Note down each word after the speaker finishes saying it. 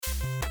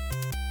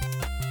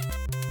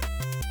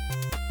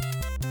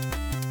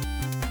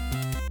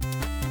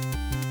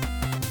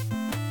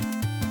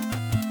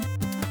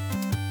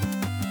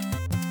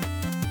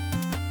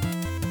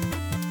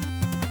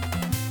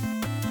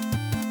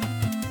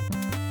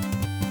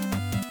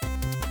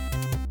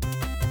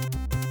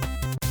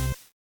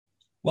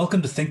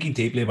Welcome to Thinking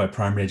Deeply About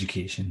Primary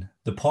Education,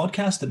 the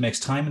podcast that makes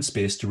time and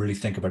space to really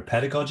think about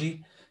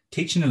pedagogy,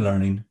 teaching and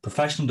learning,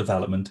 professional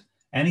development,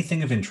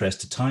 anything of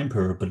interest to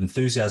time-poor but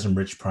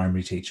enthusiasm-rich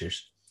primary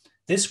teachers.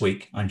 This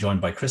week, I'm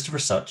joined by Christopher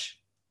Such.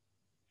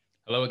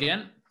 Hello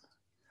again.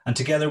 And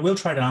together we'll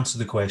try to answer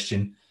the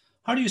question,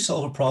 how do you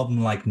solve a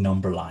problem like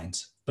number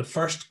lines? But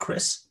first,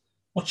 Chris,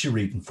 what you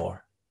reading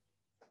for?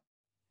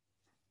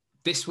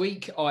 This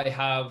week I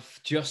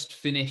have just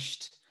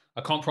finished,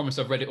 I can't promise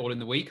I've read it all in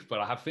the week, but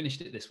I have finished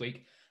it this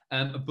week,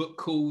 a book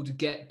called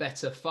Get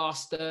Better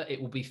Faster.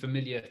 It will be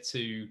familiar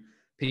to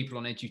people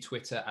on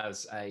EduTwitter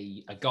as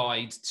a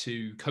guide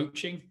to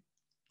coaching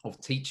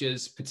of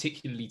teachers,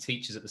 particularly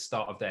teachers at the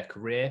start of their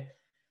career.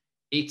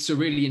 It's a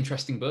really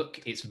interesting book.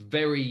 It's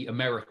very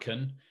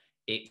American.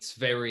 It's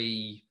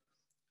very,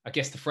 I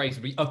guess the phrase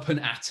would be up and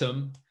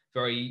atom,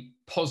 very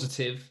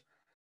positive.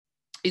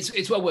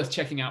 It's well worth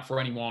checking out for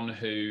anyone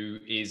who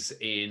is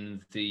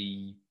in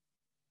the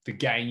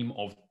game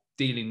of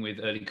dealing with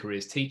early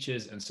careers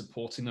teachers and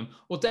supporting them,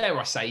 or dare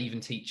I say, even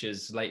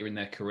teachers later in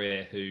their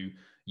career who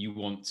you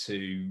want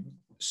to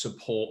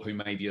support, who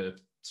maybe are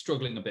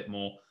struggling a bit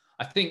more.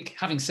 I think,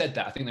 having said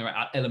that, I think there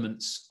are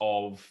elements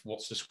of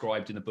what's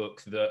described in the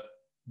book that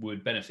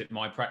would benefit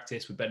my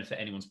practice, would benefit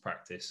anyone's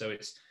practice. So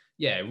it's,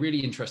 yeah, a really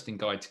interesting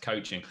guide to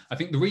coaching. I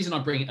think the reason I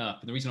bring it up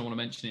and the reason I want to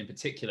mention it in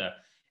particular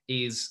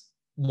is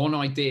one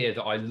idea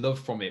that I love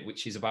from it,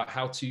 which is about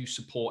how to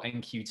support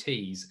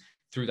NQTs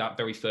through that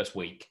very first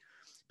week.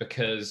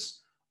 Because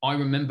I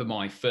remember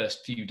my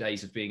first few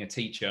days of being a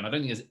teacher, and I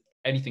don't think there's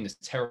anything has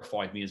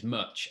terrified me as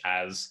much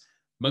as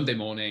Monday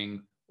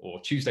morning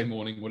or Tuesday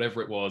morning,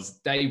 whatever it was,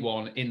 day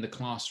one in the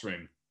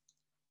classroom.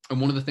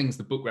 And one of the things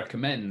the book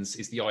recommends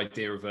is the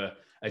idea of a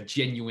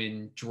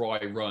genuine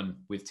dry run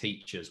with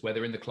teachers, where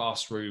they're in the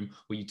classroom,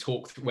 where you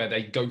talk through, where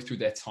they go through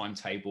their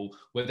timetable,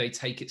 where they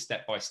take it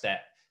step by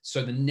step.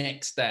 So the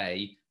next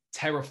day,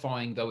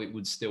 terrifying though it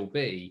would still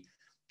be,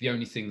 the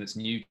only thing that's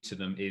new to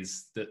them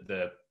is that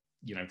the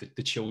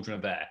children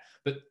are there.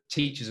 But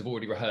teachers have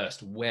already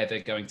rehearsed where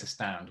they're going to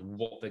stand,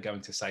 what they're going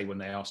to say when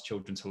they ask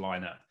children to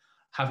line up.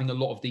 Having a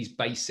lot of these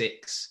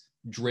basics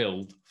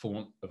drilled, for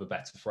want of a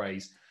better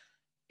phrase,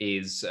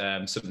 is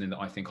something that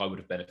I think I would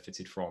have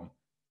benefited from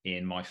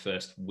in my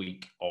first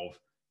week of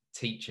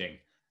teaching.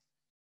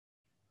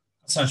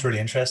 That sounds really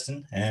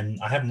interesting.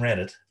 I haven't read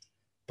it,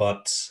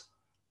 but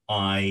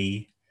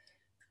I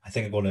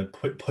think I'm going to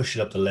push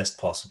it up the list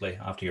possibly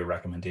after your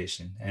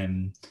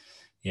recommendation.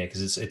 Yeah,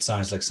 because it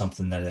sounds like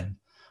something that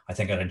I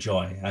think I'd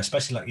enjoy,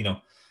 especially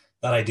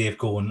that idea of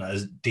going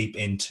as deep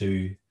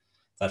into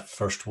that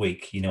first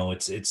week.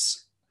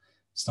 It's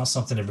not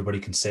something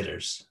everybody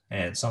considers.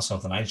 It's not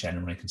something I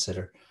genuinely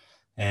consider,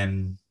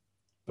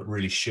 but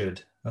really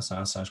should. That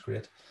sounds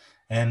great.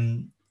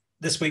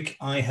 This week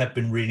I have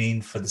been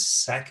reading for the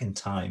second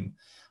time,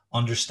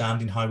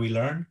 Understanding How We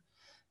Learn.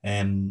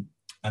 And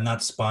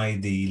that's by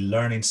the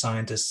learning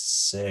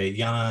scientists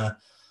Jana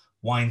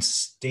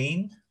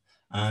Weinstein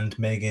and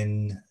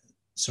Megan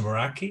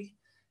Sumeracki.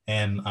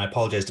 I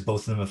apologize to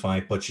both of them if I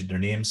butchered their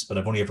names, but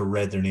I've only ever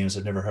read their names.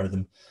 I've never heard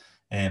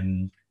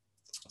them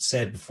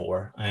said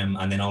before.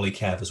 And then Ollie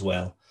Kev as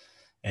well.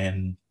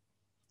 And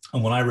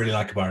what I really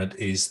like about it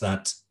is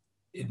that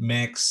it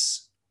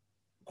makes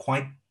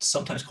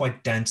sometimes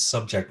quite dense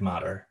subject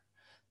matter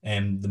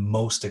the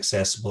most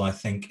accessible I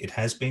think it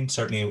has been,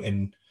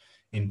 certainly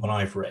in what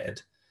I've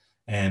read.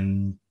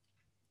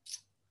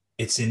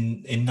 It's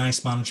in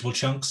nice manageable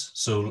chunks,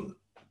 so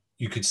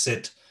you could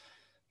sit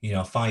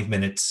 5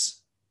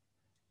 minutes,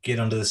 get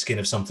under the skin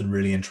of something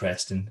really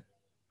interesting,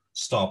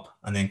 stop,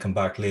 and then come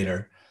back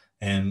later.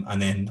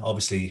 And then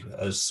obviously,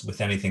 as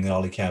with anything that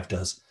Ollie Kev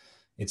does,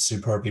 it's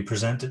superbly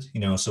presented,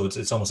 so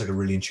it's almost like a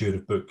really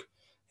intuitive book.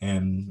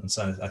 And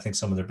so I think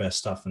some of their best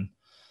stuff,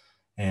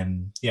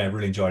 and yeah, I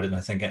really enjoyed it, and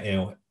I think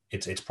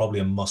it's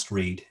probably a must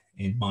read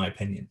in my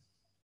opinion.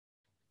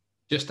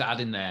 Just to add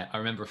in there, I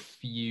remember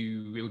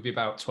it would be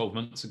about 12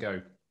 months ago,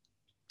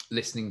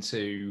 listening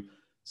to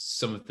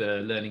some of the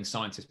Learning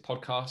Scientist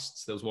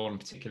podcasts. There was one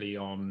particularly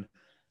on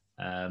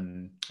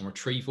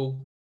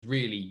retrieval.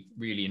 Really,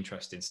 really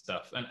interesting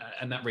stuff.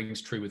 And that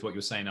rings true with what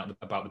you're saying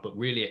about the book.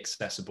 Really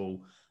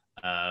accessible,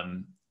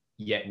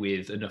 yet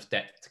with enough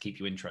depth to keep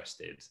you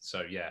interested.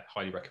 So yeah,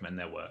 highly recommend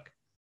their work.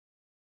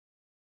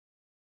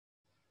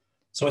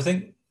 So I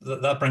think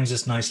that brings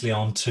us nicely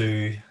on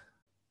to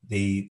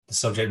the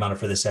subject matter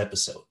for this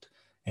episode.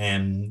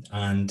 And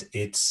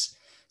it's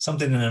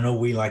something that I know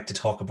we like to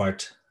talk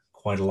about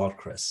quite a lot,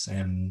 Chris,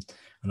 and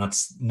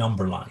that's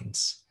number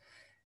lines.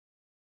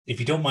 If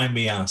you don't mind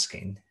me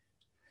asking,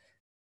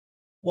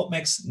 what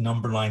makes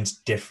number lines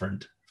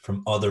different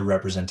from other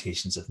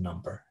representations of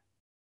number?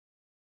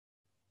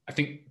 I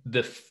think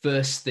the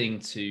first thing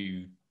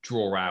to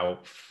draw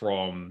out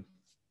from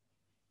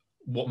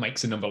what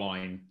makes a number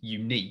line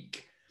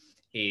unique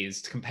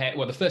is to compare,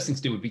 well, the first thing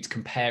to do would be to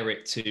compare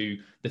it to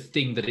the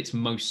thing that it's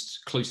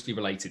most closely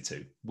related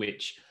to,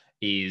 which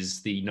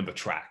is the number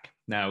track.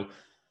 Now,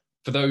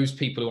 for those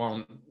people who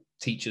aren't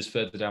teachers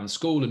further down the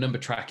school, a number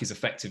track is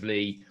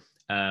effectively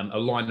a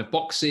line of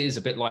boxes,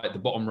 a bit like the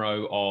bottom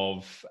row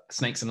of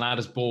Snakes and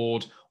Ladders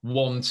board,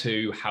 1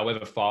 to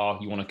however far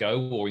you want to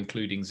go, or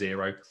including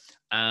 0.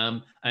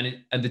 And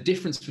the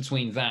difference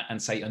between that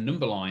and, say, a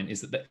number line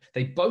is that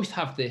they both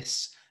have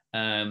this.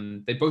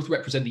 They both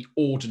represent the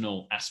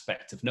ordinal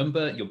aspect of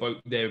number.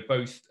 They're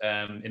both,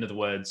 in other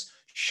words,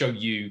 show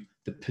you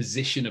the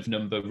position of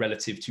number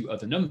relative to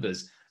other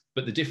numbers.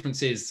 But the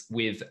difference is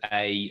with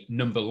a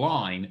number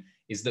line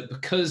is that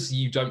because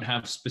you don't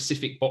have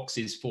specific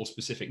boxes for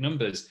specific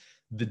numbers,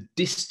 the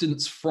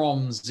distance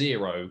from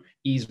 0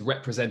 is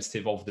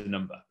representative of the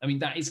number. I mean,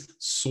 that is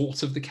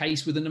sort of the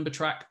case with a number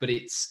track, but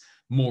it's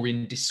more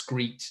in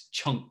discrete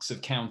chunks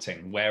of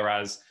counting,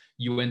 whereas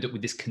you end up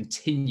with this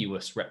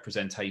continuous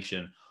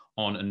representation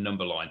on a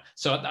number line.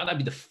 So that'd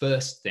be the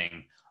first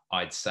thing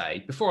I'd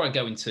say. Before I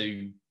go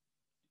into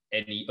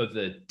any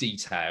other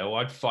detail,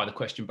 I'd fire the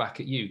question back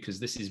at you, because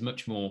this is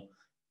much more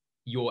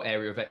your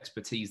area of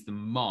expertise than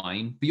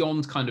mine.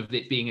 Beyond kind of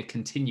it being a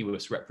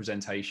continuous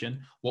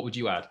representation, what would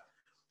you add?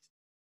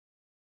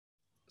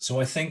 So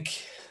I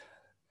think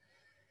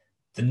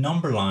the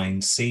number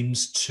line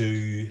seems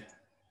to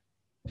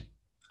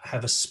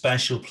have a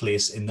special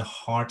place in the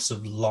hearts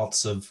of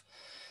lots of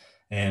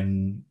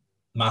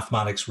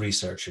mathematics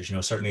researchers,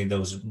 certainly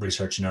those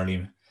researching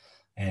early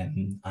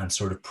and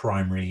sort of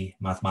primary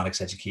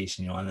mathematics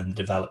education, and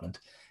development.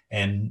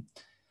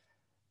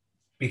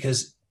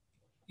 Because,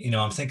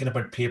 I'm thinking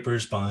about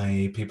papers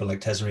by people like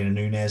Teserina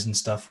Nunes and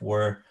stuff,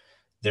 where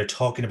they're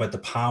talking about the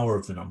power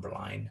of the number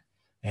line.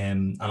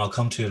 And I'll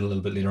come to it a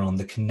little bit later on,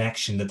 the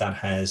connection that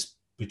has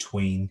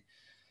between,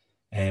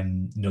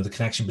 the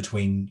connection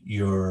between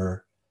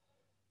your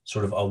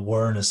sort of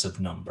awareness of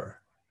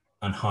number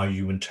and how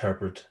you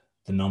interpret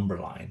the number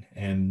line.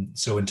 And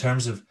so in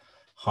terms of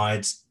how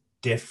it's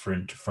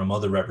different from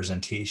other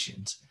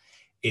representations,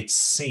 it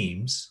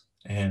seems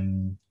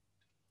that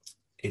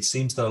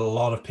a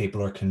lot of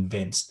people are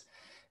convinced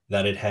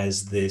that it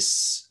has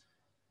this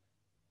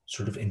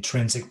sort of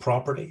intrinsic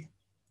property.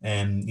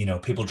 And,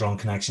 people drawing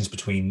connections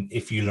between,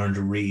 if you learn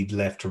to read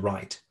left to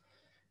right,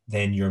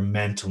 then your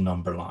mental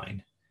number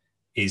line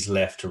is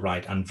left to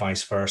right and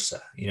vice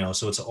versa.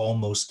 So it's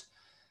almost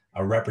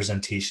a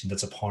representation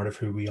that's a part of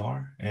who we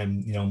are.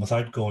 And,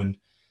 without going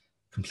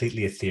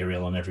completely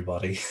ethereal on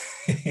everybody,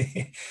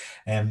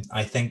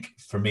 I think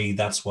for me,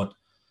 that's what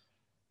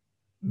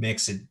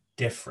makes it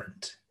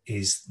different,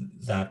 is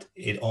that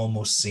it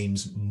almost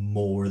seems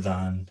more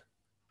than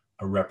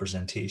a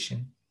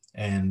representation.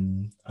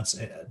 And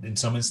in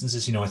some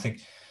instances, I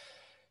think,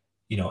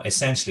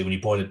 essentially when you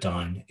boil it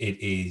down,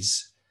 it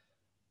is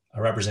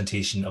a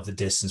representation of the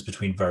distance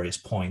between various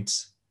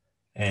points.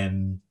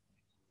 But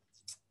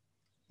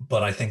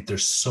I think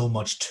there's so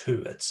much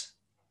to it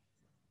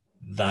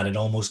that it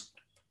almost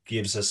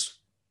gives us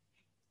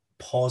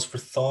pause for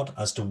thought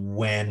as to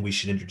when we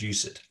should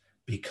introduce it,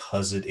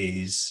 because it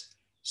is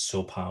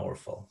so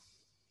powerful.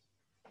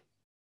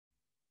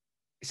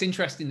 It's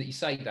interesting that you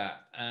say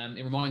that.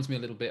 It reminds me a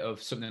little bit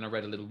of something I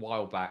read a little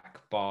while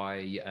back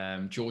by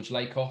George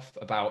Lakoff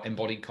about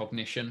embodied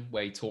cognition,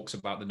 where he talks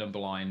about the number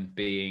line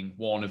being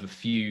one of a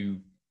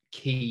few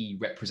key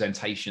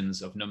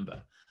representations of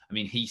number. I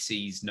mean, he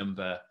sees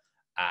number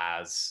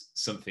as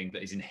something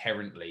that is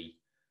inherently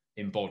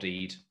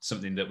embodied,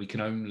 something that we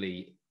can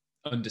only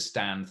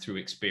understand through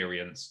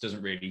experience,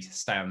 doesn't really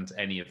stand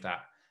any of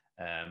that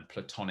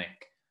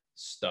Platonic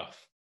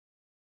stuff.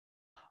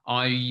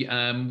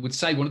 I would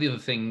say one of the other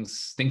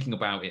things, thinking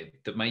about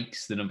it, that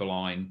makes the number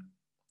line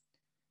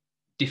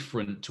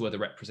different to other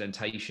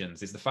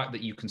representations is the fact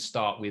that you can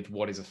start with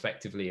what is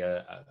effectively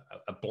a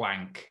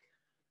blank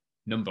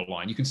number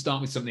line. You can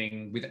start with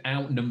something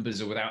without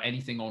numbers or without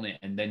anything on it,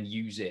 and then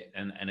use it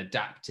and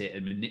adapt it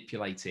and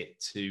manipulate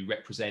it to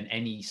represent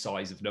any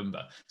size of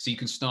number. So you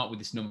can start with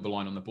this number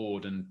line on the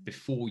board, and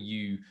before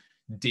you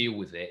deal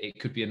with it, it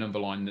could be a number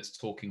line that's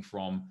talking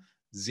from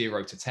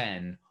 0 to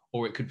 10,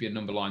 or it could be a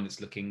number line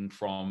that's looking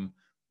from,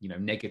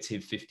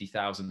 negative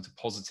 50,000 to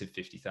positive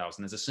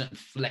 50,000. There's a certain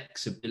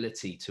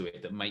flexibility to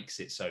it that makes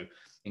it so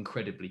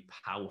incredibly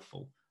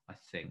powerful, I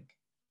think.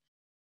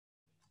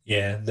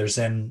 Yeah, there's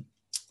a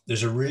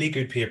really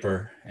good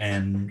paper,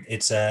 and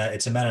it's a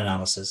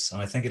meta-analysis,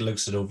 and I think it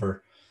looks at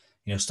over,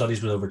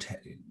 studies with over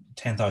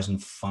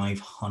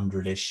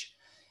 10,500-ish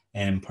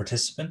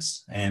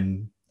participants,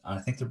 and I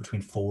think they're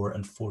between 4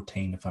 and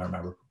 14, if I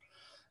remember.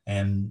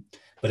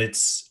 But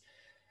it's,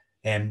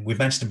 we've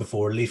mentioned him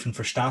before, Lieven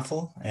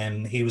Verstaffel,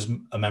 and he was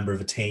a member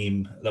of a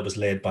team that was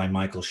led by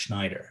Michael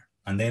Schneider,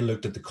 and they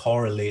looked at the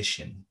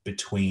correlation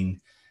between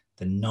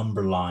the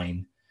number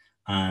line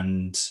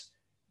and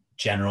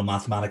general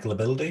mathematical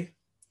ability.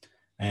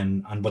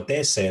 And what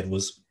they said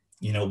was,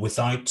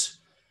 without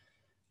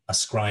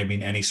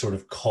ascribing any sort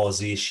of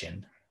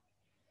causation,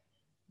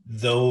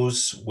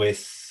 those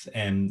with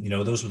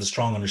a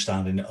strong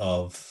understanding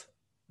of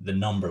the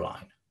number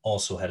line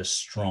also had a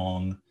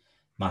strong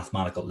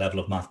mathematical level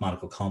of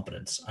mathematical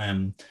competence.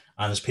 And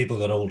as people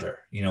got older,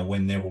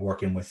 when they were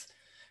working with,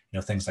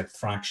 things like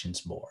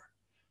fractions more,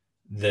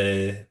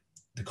 the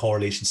the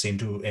correlation seemed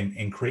to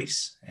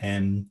increase.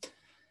 And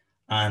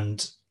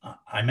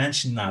I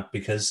mention that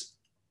because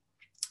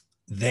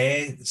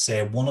they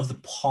say one of the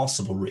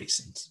possible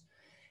reasons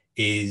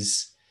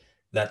is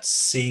that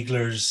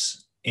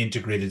Siegler's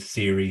integrated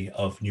theory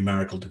of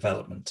numerical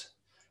development,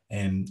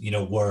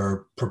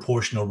 where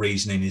proportional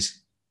reasoning is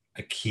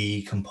a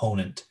key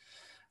component.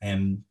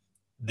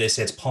 They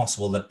say it's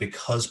possible that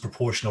because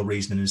proportional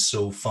reasoning is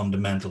so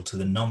fundamental to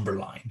the number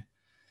line,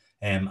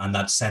 and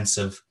that sense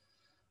of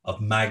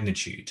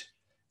magnitude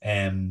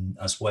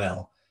as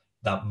well,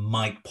 that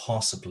might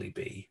possibly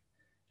be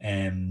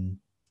the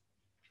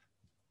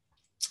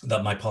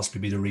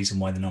reason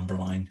why the number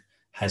line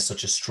has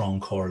such a strong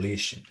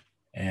correlation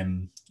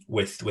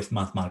with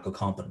mathematical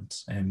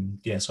competence.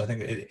 So I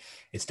think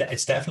it's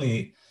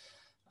definitely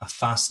a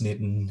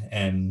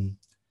fascinating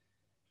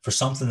for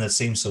something that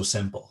seems so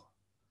simple.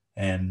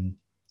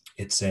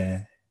 It's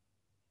there's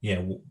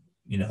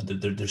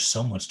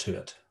so much to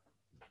it.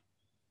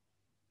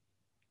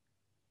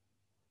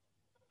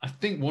 I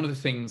think one of the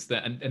things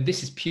that, and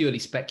this is purely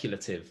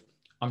speculative,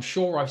 I'm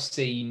sure I've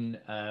seen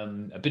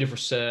a bit of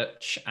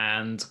research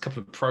and a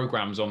couple of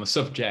programs on the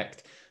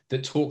subject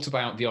that talked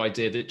about the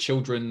idea that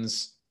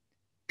children's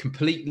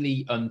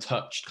completely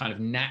untouched kind of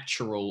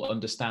natural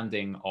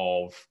understanding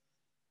of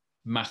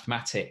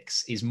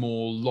mathematics is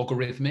more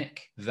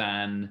logarithmic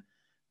than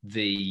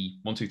the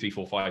 1, 2, 3,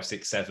 4, 5,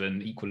 6,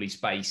 7 equally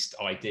spaced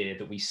idea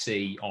that we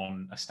see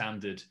on a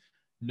standard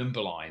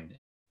number line.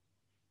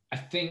 I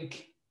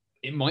think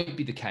it might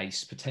be the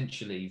case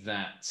potentially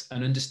that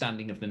an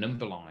understanding of the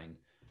number line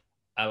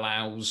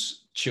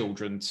allows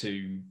children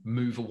to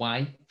move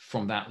away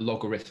from that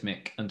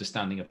logarithmic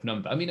understanding of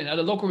number. I mean, a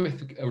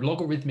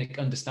logarithmic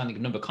understanding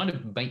of number kind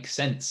of makes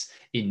sense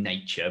in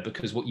nature,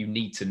 because what you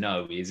need to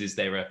know is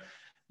there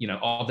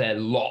are there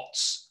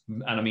lots,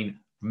 and I mean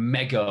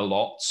mega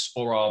lots,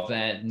 or are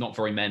there not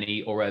very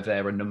many, or are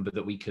there a number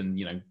that we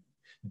can,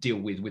 deal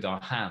with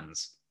our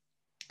hands?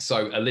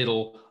 So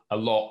a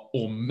lot,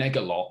 or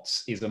mega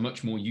lots is a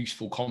much more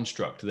useful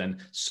construct than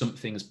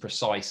something as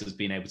precise as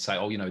being able to say,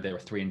 there are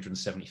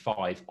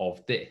 375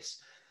 of this.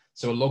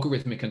 So a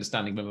logarithmic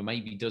understanding of number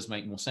maybe does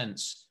make more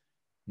sense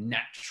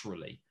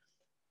naturally.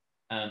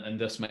 And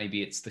thus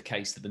maybe it's the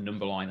case that the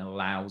number line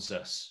allows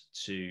us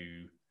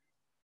to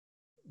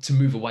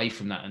move away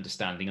from that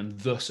understanding, and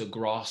thus a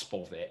grasp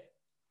of it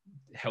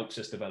helps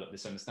us develop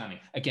this understanding.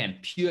 Again,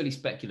 purely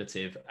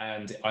speculative,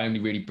 and I only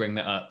really bring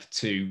that up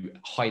to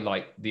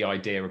highlight the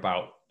idea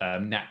about a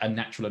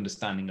natural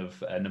understanding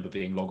of a number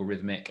being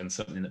logarithmic, and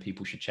something that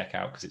people should check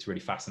out because it's really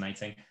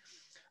fascinating.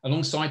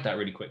 Alongside that,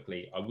 really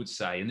quickly, I would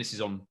say, and this is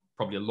on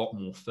probably a lot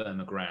more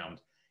firmer ground,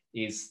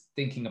 is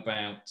thinking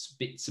about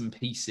bits and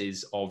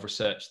pieces of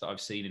research that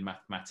I've seen in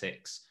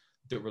mathematics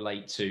that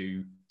relate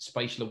to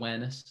spatial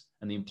awareness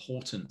and the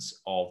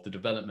importance of the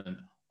development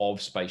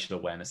of spatial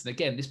awareness. And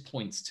again, this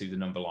points to the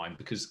number line,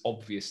 because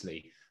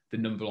obviously the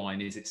number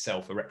line is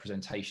itself a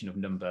representation of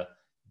number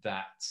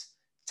that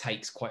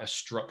takes quite a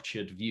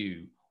structured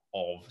view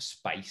of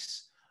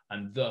space.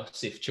 And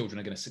thus, if children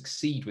are going to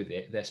succeed with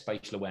it, their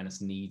spatial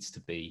awareness needs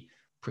to be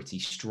pretty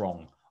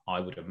strong,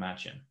 I would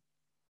imagine.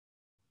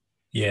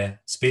 Yeah,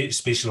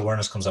 spatial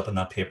awareness comes up in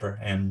that paper.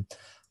 And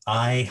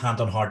I,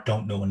 hand on heart,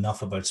 don't know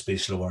enough about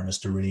spatial awareness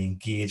to really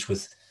engage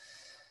with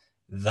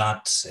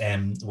that.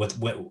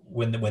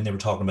 When they were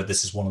talking about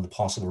this is one of the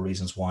possible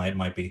reasons why it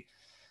might be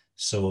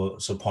so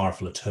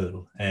powerful a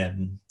tool.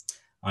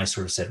 I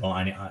sort of said, well,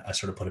 I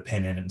sort of put a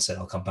pin in it and said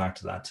I'll come back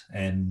to that.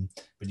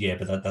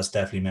 But that's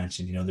definitely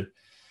mentioned. That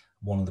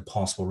one of the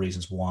possible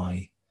reasons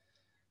why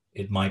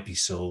it might be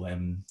so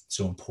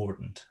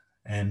important.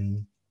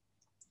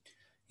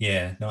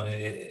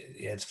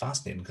 It's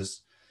fascinating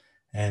because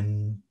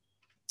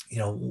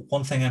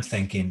one thing I'm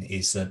thinking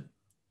is that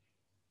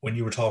when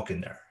you were talking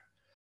there,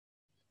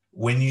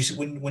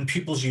 when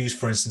pupils use,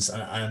 for instance,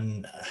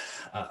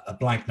 a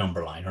blank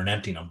number line or an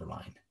empty number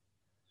line,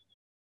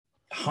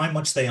 how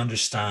much they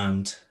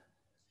understand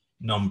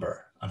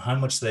number and how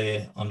much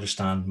they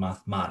understand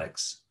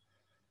mathematics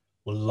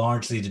will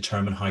largely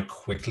determine how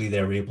quickly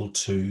they're able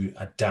to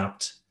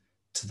adapt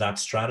to that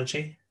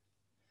strategy.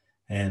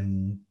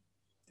 And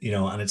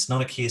it's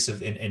not a case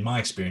of, in my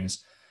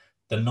experience,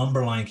 the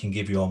number line can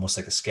give you almost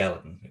like a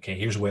skeleton. Okay,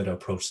 here's a way to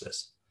approach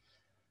this.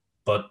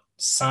 But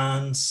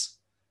sans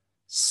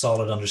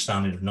solid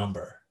understanding of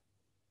number,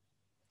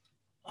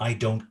 I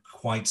don't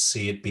quite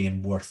see it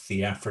being worth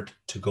the effort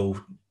to go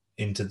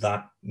into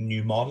that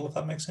new model, if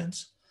that makes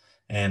sense.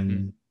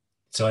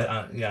 So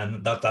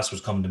and that's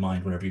what's coming to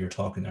mind whenever you're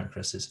talking there,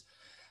 Chris, is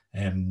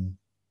how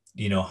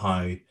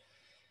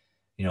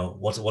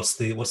what's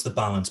the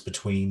balance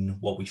between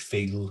what we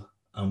feel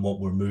and what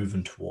we're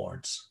moving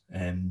towards.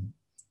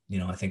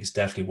 I think it's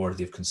definitely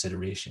worthy of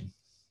consideration.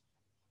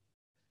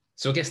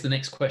 So I guess the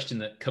next question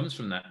that comes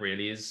from that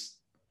really is,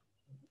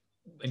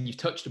 and you've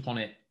touched upon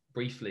it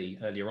briefly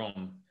earlier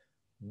on,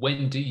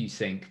 when do you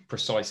think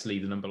precisely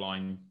the number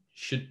line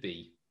should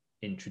be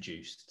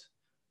introduced,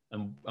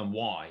 and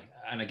why?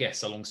 And I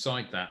guess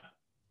alongside that,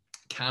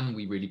 can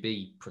we really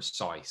be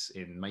precise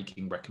in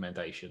making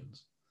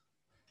recommendations?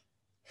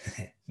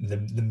 The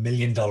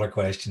million dollar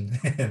question,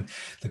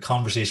 the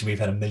conversation we've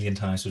had a million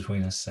times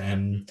between us.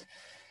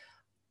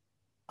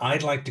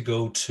 I'd like to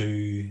go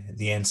to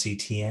the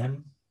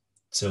NCTM.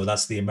 So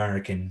that's the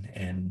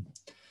American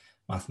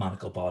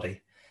mathematical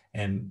body.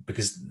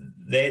 Because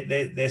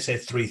they say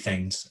three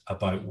things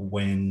about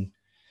when,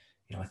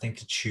 I think,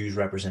 to choose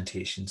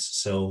representations.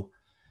 So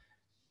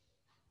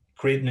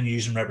creating and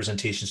using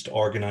representations to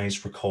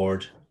organize,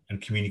 record,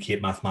 and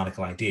communicate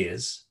mathematical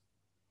ideas,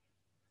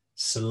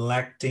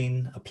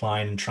 selecting,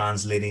 applying, and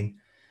translating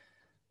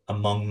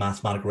among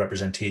mathematical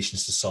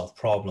representations to solve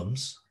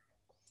problems,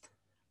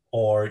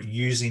 or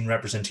using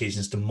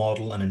representations to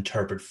model and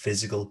interpret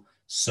physical,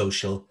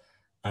 social,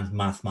 and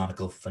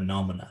mathematical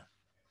phenomena.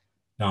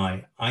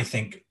 Now, I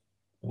think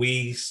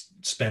we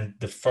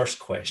spent the first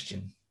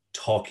question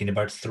talking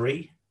about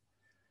three,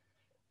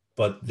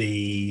 but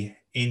the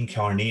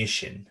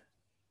incarnation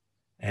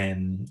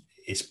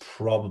is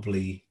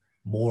probably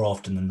more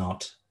often than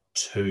not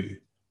two,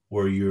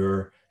 where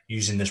you're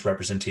using this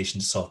representation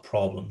to solve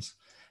problems.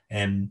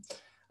 And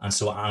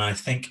I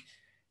think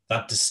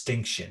that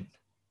distinction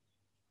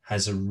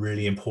has a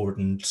really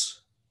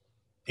important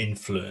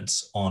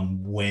influence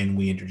on when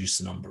we introduce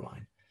the number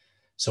line.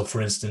 So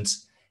for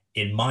instance,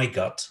 in my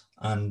gut,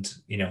 and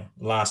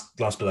last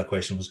bit of that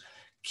question was,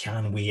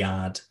 can we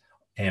add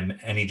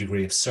any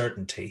degree of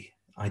certainty?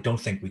 I don't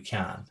think we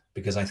can,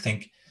 because I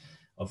think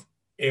of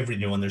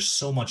and there's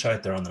so much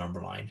out there on the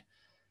number line.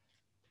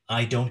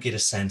 I don't get a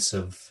sense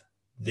of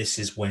this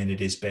is when it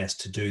is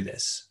best to do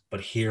this, but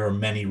here are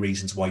many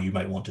reasons why you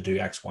might want to do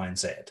X, Y, and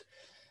Z.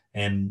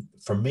 And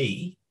for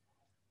me,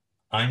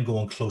 I'm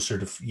going closer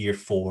to year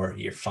 4,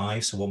 year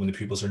 5. So when the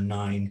pupils are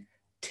 9,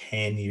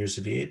 10 years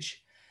of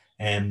age.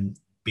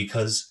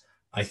 Because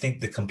I think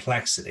the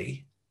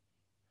complexity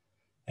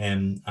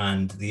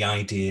and the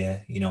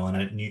idea,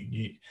 and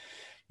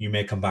you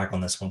may come back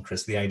on this one,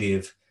 Chris, the idea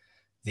of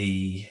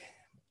the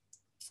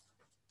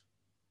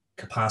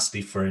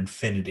capacity for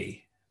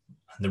infinity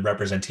and the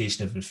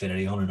representation of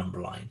infinity on a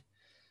number line,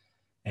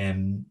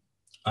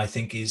 I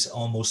think is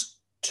almost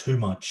too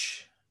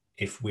much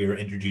if we're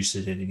introduced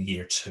it in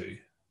year 2.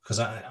 Because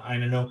I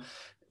know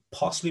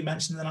possibly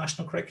mentioned in the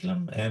national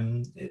curriculum.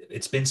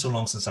 It's been so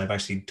long since I've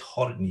actually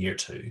taught it in year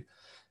 2,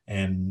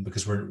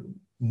 because we're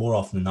more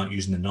often than not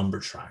using the number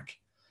track.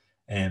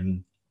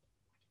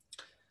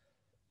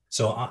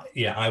 So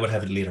I would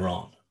have it later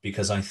on,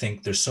 because I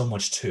think there's so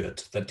much to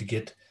it that to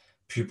get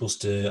pupils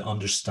to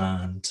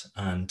understand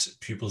and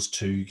pupils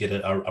to get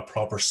a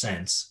proper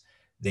sense,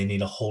 they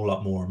need a whole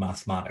lot more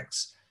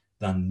mathematics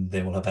than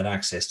they will have had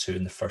access to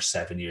in the first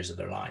 7 years of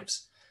their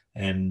lives.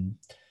 And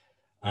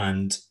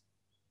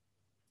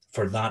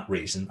for that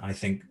reason, I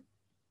think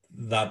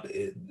that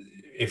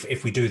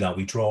if we do that,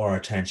 we draw our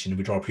attention,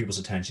 we draw people's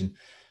attention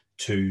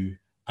to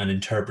an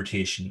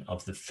interpretation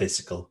of the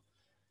physical,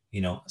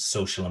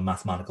 social and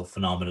mathematical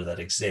phenomena that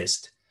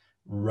exist,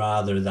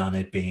 rather than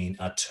it being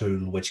a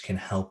tool which can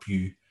help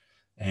you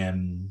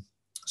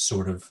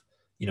sort of,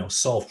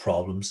 solve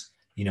problems.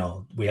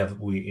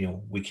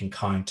 We can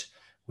count,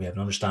 we have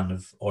an understanding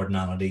of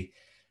ordinality,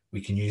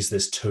 we can use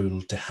this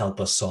tool to help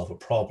us solve a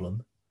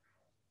problem.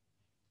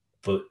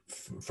 But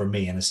for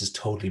me, and this is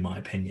totally my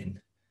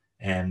opinion,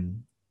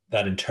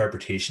 that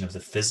interpretation of the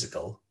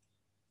physical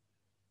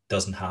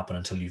doesn't happen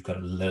until you've got a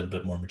little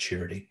bit more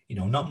maturity,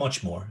 not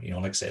much more,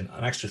 like I said,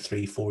 an extra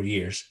 3-4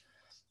 years.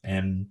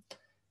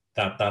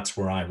 That's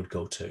where I would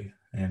go to.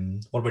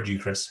 What about you,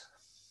 Chris?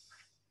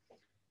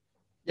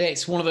 Yeah,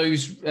 it's one of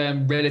those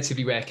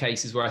relatively rare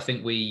cases where I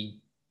think we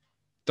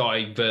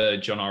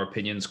diverge on our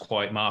opinions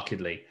quite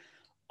markedly.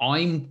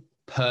 I'm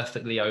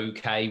perfectly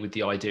okay with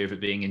the idea of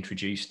it being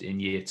introduced in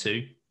year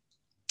 2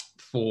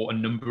 for a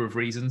number of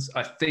reasons.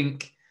 I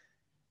think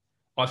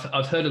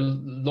I've heard a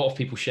lot of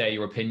people share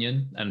your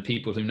opinion, and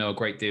people who know a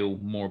great deal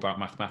more about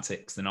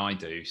mathematics than I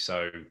do.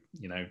 So,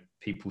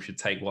 people should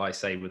take what I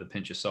say with a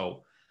pinch of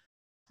salt.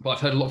 But I've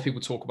heard a lot of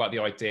people talk about the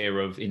idea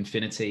of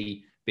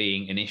infinity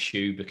being an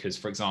issue because,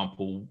 for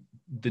example,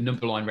 the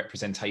number line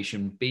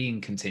representation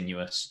being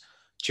continuous,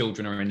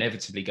 children are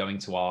inevitably going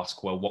to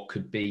ask, well, what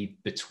could be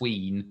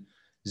between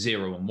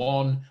 0 and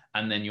 1?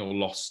 And then you're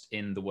lost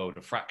in the world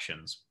of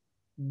fractions.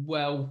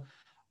 Well,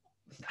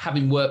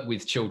 having worked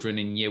with children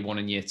in year 1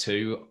 and year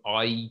 2,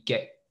 I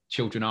get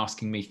children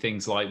asking me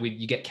things like,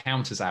 you get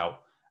counters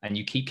out and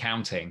you keep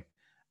counting.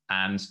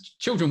 And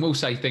children will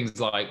say things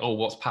like, oh,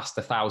 what's past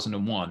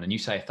 1,001? And you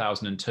say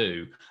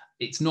 1,002.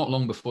 It's not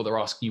long before they're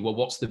asking you, well,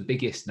 what's the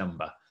biggest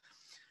number?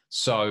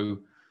 So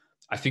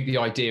I think the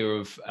idea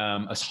of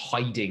us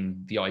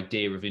hiding the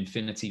idea of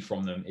infinity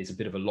from them is a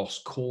bit of a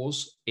lost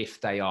cause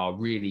if they are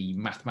really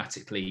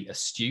mathematically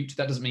astute.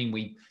 That doesn't mean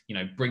we,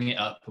 bring it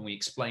up and we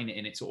explain it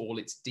in all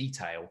its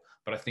detail.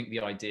 But I think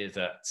the idea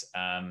that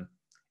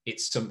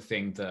it's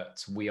something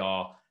that we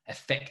are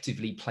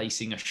effectively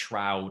placing a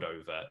shroud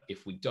over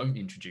if we don't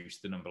introduce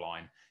the number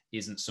line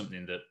isn't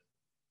something that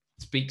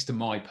speaks to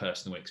my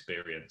personal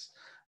experience.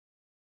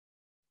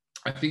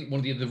 I think one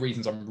of the other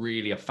reasons I'm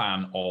really a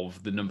fan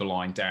of the number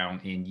line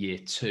down in year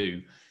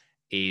 2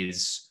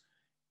 is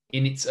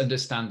in its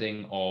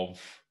understanding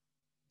of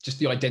just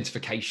the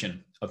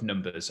identification of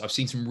numbers. I've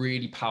seen some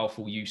really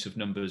powerful use of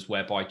numbers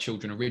whereby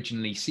children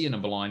originally see a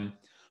number line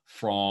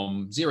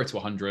from 0 to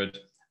 100,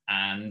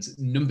 and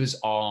numbers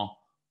are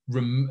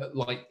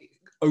like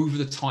over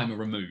the time are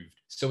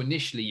removed. So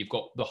initially you've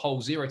got the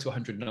whole 0 to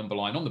 100 number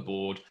line on the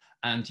board,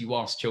 and you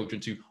ask children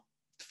to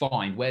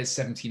find where's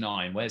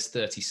 79, where's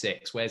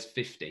 36, where's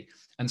 50.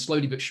 And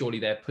slowly but surely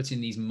they're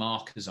putting these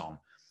markers on.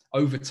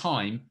 Over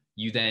time,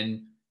 you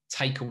then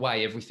take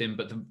away everything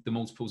but the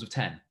multiples of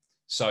 10.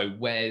 So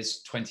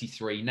where's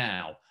 23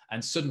 now?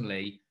 And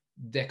suddenly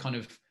they're kind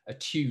of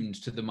attuned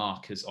to the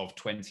markers of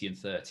 20 and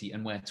 30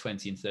 and where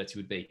 20 and 30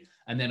 would be.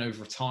 And then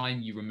over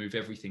time, you remove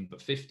everything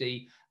but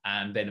 50.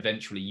 And then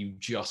eventually you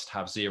just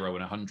have 0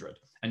 and 100.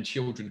 And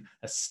children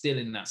are still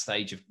in that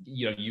stage of,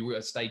 you're at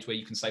a stage where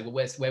you can say,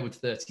 well, where would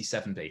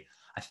 37 be?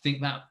 I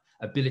think that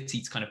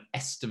ability to kind of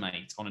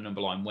estimate on a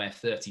number line where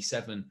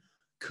 37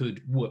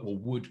 could or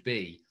would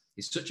be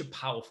is such a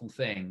powerful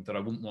thing that I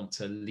wouldn't want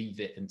to leave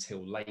it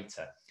until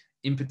later.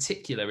 In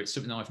particular, it's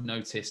something I've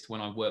noticed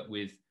when I work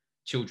with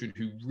children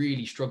who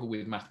really struggle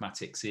with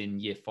mathematics in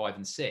year 5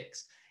 and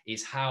 6,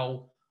 is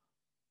how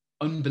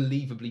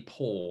unbelievably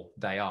poor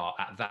they are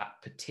at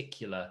that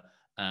particular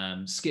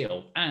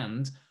skill,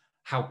 and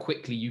how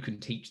quickly you can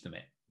teach them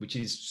it, which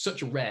is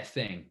such a rare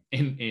thing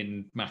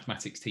in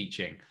mathematics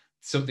teaching,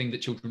 something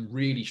that children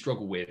really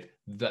struggle with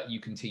that you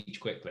can teach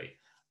quickly.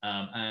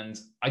 And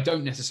I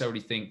don't necessarily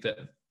think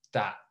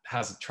that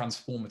has a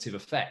transformative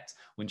effect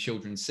when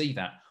children see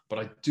that, but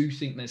I do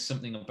think there's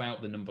something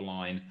about the number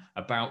line,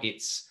 about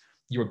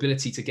your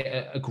ability to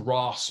get a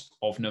grasp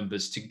of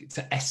numbers,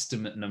 to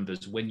estimate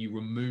numbers when you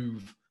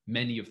remove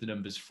many of the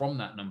numbers from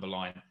that number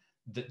line,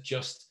 that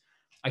just,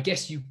 I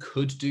guess you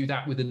could do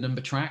that with a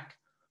number track,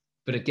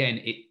 but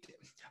again,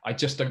 I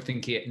just don't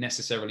think it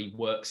necessarily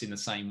works in the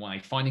same way.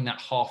 Finding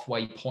that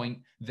halfway point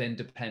then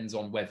depends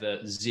on whether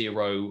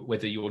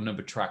your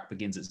number track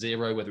begins at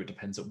 0, whether it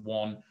depends at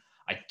 1.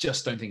 I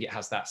just don't think it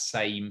has that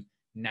same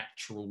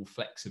natural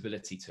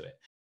flexibility to it.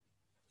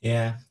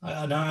 Yeah,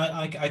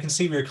 I can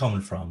see where you're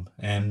coming from,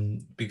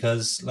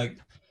 because like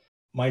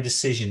my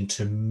decision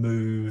to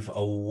move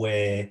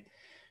away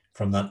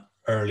from that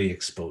early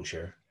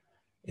exposure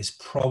is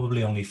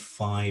probably only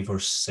 5 or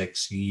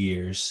 6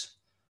 years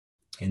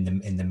in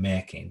the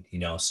making,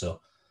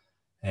 So,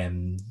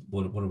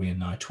 what are we in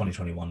now?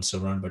 2021.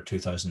 So around about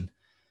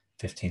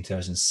 2015,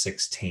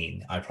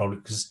 2016.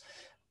 Because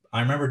I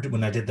remember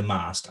when I did the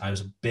MAST, I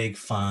was a big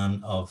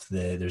fan of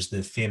there's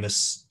the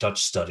famous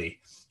Dutch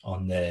study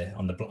on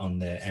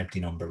the empty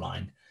number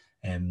line,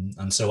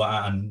 and so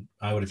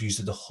I would have used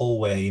it the whole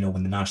way,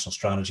 when the national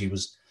strategy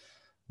was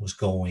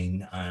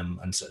going,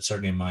 and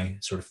certainly in my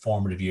sort of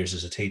formative years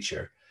as a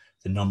teacher,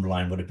 the number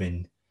line would have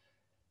been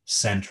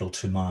central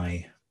to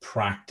my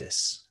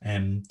practice.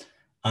 And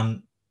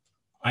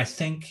I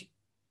think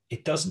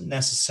it doesn't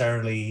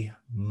necessarily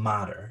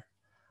matter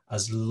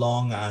as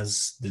long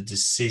as the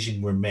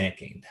decision we're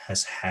making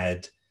has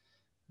had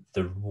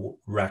the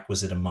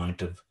requisite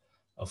amount of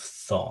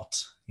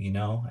thought,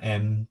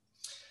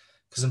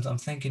 because I'm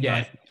thinking,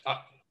 yeah.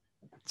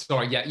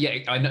 Sorry,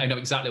 yeah, I know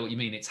exactly what you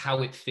mean. It's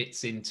how it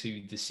fits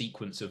into the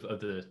sequence of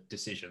other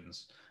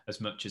decisions as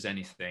much as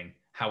anything.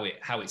 How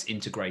it's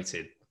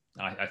integrated,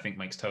 I think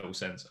makes total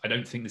sense. I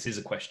don't think this is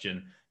a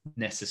question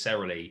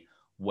necessarily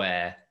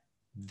where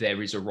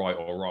there is a right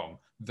or wrong,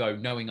 though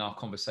knowing our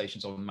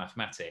conversations on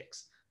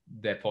mathematics,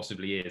 there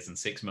possibly is. And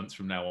 6 months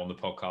from now on the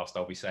podcast,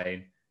 I'll be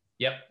saying,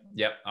 yep,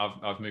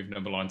 I've moved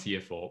number line to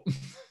year 4.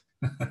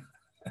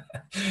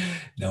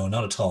 No,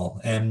 not at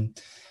all.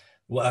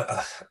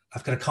 Well,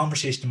 I've got a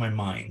conversation in my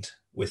mind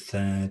with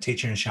a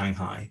teacher in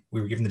Shanghai.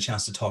 We were given the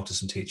chance to talk to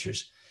some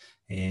teachers.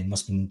 It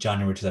must have been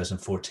January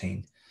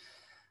 2014.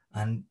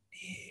 And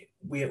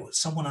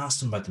someone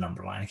asked him about the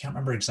number line. I can't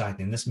remember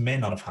exactly, and this may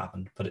not have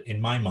happened, but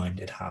in my mind,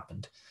 it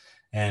happened.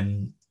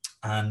 And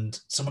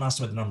someone asked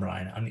him about the number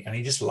line, and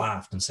he just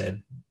laughed and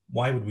said,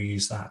 "Why would we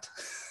use that?"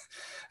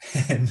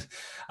 and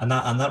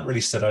that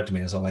really stood out to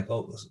me. As I'm like,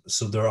 oh,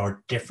 so there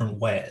are different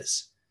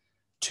ways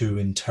to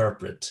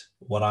interpret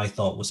what I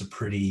thought was a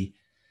pretty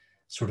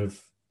sort of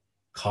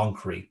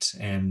concrete,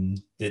 and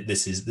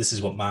this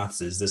is what maths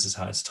is. This is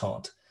how it's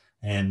taught,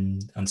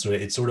 and so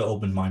it sort of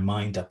opened my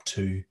mind up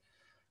to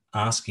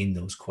asking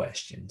those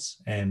questions,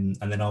 and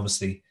then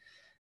obviously,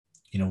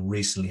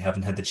 recently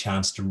haven't had the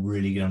chance to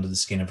really get under the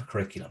skin of a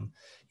curriculum.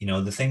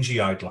 The things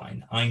you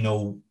outline, I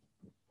know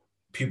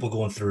people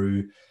going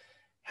through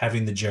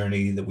having the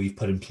journey that we've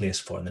put in place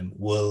for them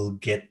will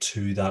get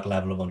to that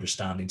level of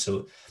understanding.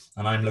 So,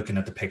 and I'm looking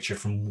at the picture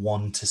from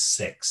 1 to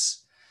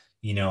 6,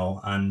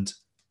 and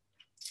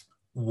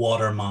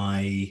what are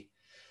my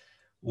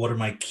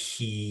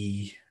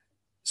key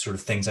sort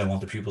of things I want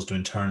the pupils to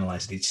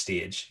internalize at each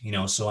stage,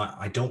 so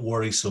I don't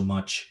worry so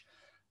much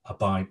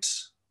about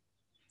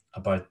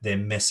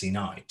them missing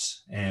out.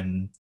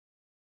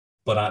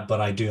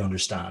 But I do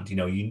understand, you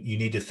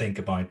need to think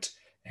about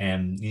You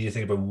need to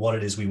think about what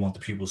it is we want the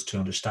pupils to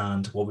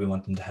understand, what we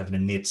want them to have an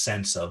innate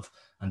sense of,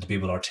 and to be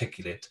able to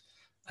articulate.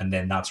 And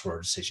then that's where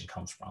a decision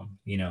comes from,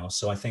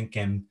 So I think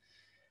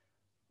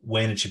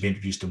when it should be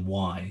introduced and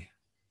why,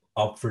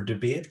 up for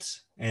debate.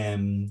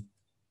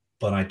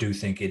 But I do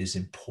think it is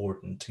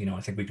important.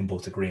 I think we can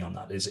both agree on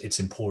that. It's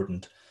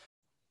important,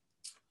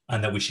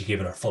 and that we should give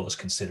it our fullest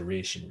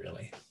consideration,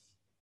 really.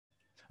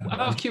 Out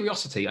of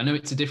curiosity, I know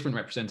it's a different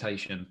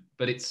representation,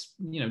 but it's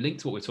linked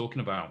to what we're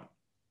talking about.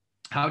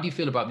 How do you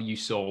feel about the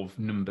use of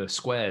number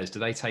squares? Do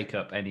they take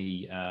up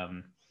any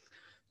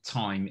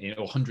time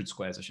or 100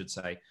 squares, I should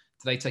say?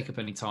 Do they take up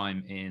any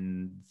time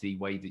in the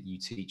way that you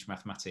teach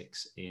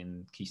mathematics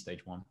in Key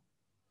Stage 1?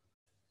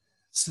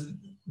 So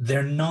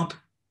they're not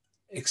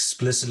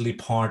explicitly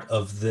part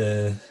of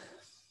the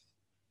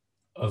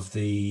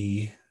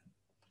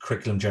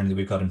curriculum journey that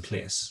we've got in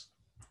place,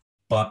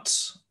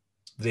 but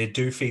they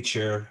do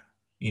feature,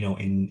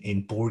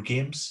 in board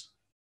games.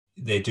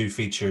 They do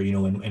feature,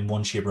 in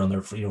one shape or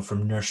another,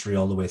 from nursery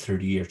all the way through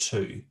to year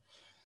 2.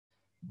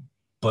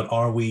 But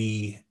are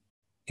we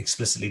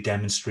explicitly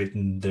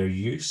demonstrating their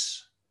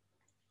use?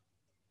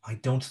 I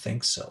don't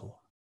think so.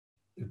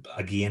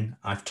 Again,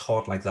 I've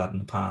taught like that in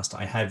the past.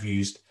 I have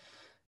used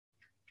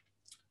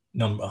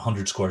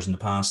 100 squares in the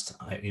past.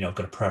 I've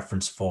got a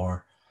preference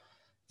for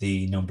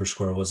the number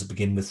square. Was it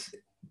begin with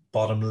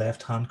bottom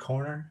left-hand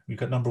corner? You've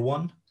got number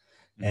 1.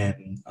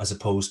 As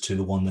opposed to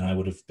the one that I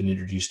would have been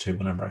introduced to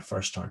whenever I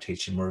first started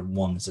teaching, where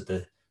 1 is at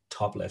the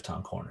top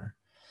left-hand corner.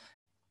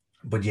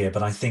 But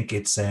I think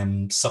it's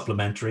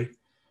supplementary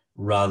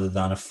rather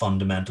than a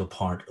fundamental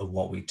part of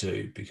what we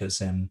do,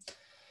 because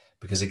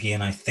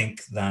again, I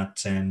think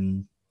that,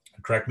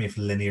 correct me if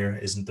linear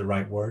isn't the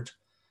right word,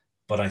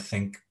 but I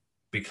think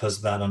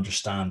because that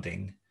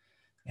understanding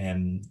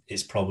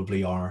is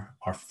probably our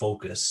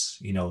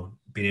focus,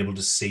 being able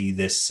to see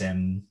this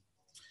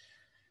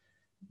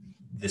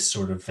this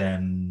sort of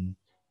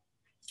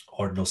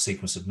ordinal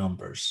sequence of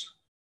numbers.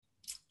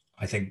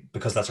 I think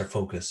because that's our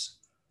focus,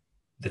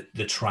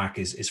 the track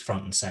is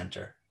front and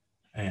center,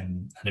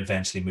 and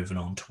eventually moving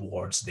on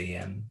towards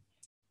the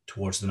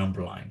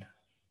number line.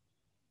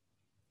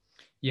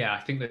 Yeah, I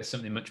think there's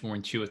something much more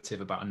intuitive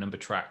about a number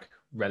track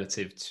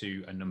relative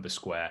to a number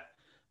square.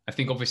 I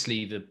think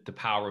obviously the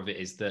power of it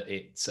is that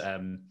it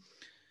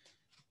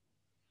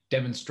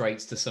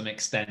demonstrates to some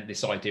extent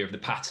this idea of the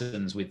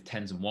patterns with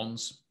 10s and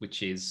 1s,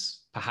 which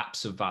is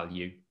perhaps of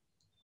value.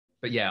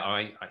 But yeah,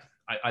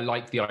 I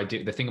like the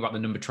idea. The thing about the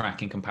number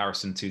track in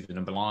comparison to the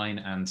number line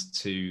and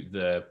to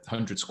the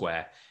 100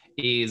 square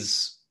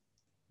is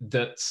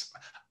that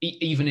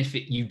even if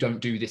you don't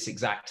do this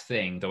exact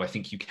thing, though I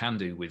think you can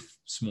do with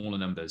smaller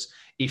numbers,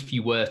 if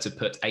you were to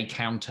put a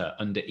counter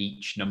under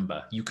each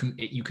number, you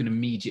can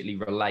immediately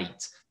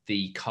relate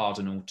the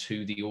cardinal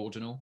to the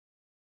ordinal.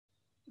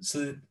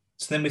 So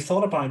then we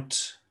thought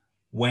about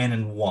when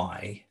and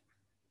why.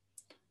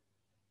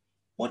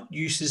 What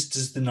uses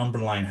does the number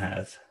line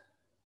have?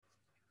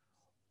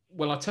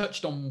 Well, I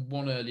touched on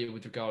one earlier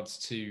with regards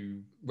to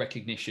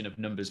recognition of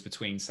numbers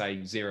between,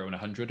 say, 0 and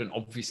 100. And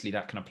obviously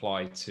that can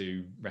apply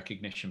to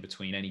recognition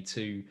between any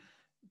two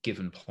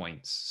given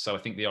points. So I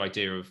think the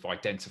idea of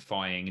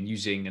identifying and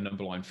using a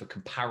number line for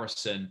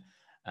comparison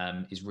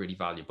is really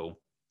valuable.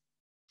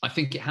 I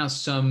think it has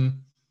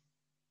some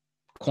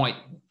quite,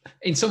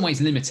 in some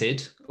ways,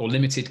 limited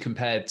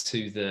compared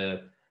to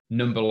the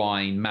number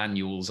line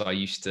manuals I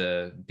used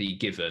to be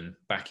given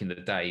back in the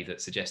day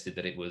that suggested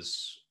that it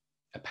was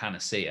a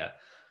panacea.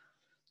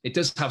 It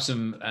does have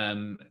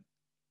some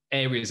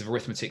areas of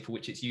arithmetic for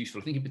which it's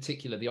useful. I think in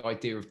particular, the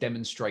idea of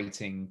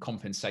demonstrating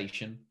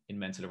compensation in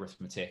mental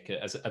arithmetic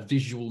as a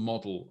visual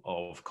model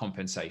of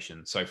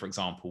compensation. So for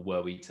example,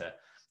 were we to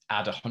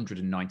add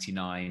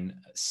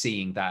 199,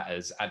 seeing that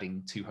as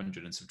adding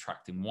 200 and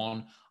subtracting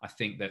 1, I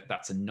think that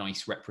that's a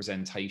nice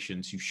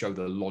representation to show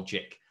the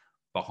logic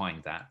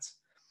behind that.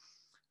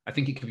 I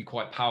think it can be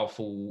quite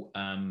powerful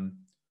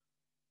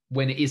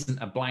when it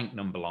isn't a blank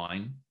number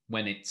line,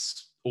 when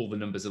it's all the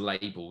numbers are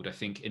labeled. I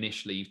think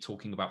initially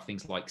talking about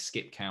things like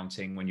skip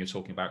counting, when you're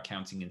talking about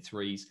counting in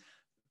 3s,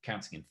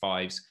 counting in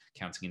 5s,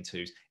 counting in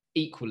 2s,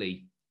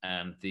 equally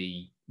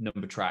the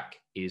number track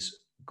is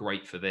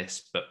great for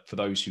this. But for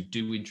those who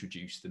do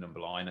introduce the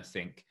number line, I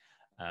think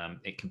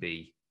it can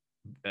be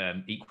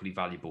equally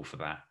valuable for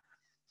that.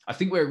 I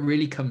think where it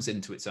really comes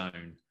into its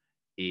own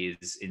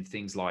is in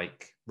things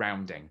like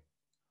rounding.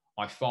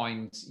 I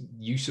find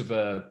use of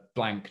a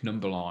blank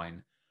number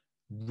line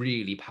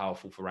really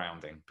powerful for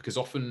rounding, because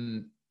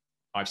often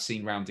I've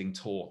seen rounding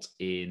taught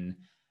in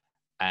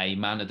a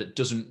manner that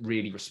doesn't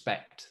really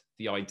respect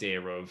the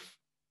idea of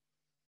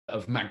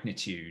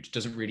magnitude,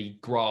 doesn't really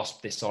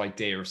grasp this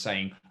idea of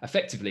saying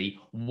effectively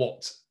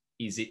what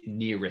is it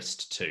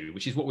nearest to,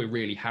 which is what we're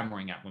really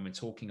hammering at when we're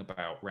talking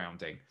about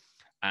rounding.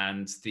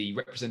 And the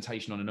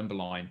representation on a number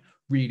line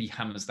really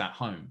hammers that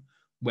home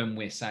when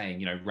we're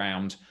saying,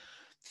 round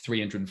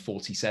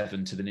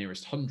 347 to the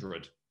nearest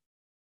 100.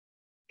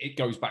 It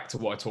goes back to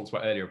what I talked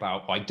about earlier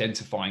about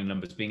identifying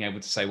numbers, being able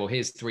to say, well,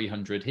 here's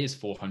 300, here's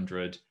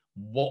 400.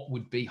 what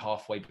would be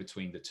halfway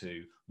between the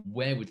two?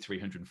 Where would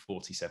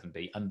 347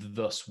 be? And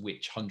thus,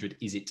 which 100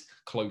 is it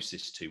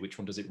closest to? Which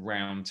one does it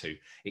round to?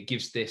 It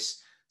gives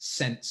this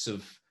sense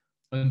of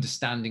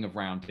understanding of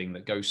rounding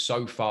that goes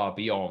so far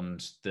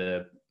beyond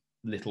the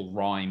little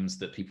rhymes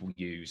that people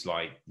use,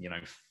 like,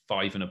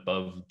 5 and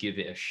above, give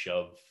it a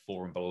shove,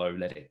 4 and below,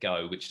 let it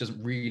go, which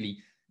doesn't really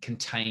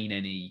contain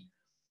any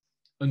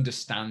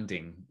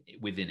understanding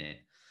within it.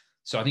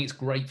 So I think it's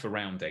great for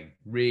rounding,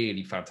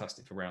 really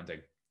fantastic for rounding.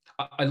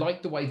 I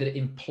like the way that it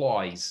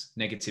implies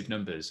negative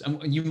numbers.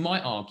 And you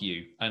might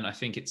argue, and I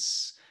think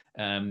it's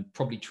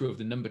probably true of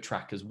the number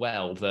track as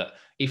well, that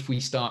if we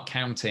start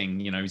counting,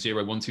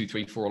 0, 1, 2,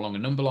 3, 4 along a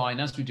number line,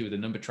 as we do with the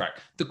number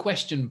track, the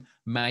question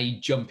may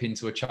jump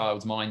into a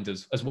child's mind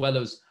as well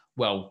as,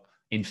 well,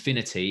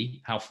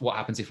 infinity, what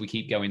happens if we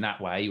keep going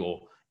that way,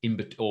 or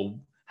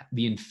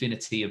the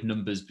infinity of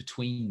numbers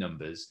between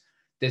numbers.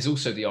 There's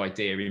also the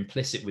idea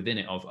implicit within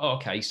it of,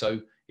 okay,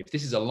 so if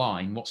this is a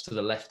line, what's to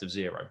the left of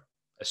 0?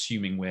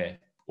 Assuming we're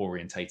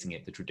orientating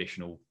it the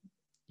traditional,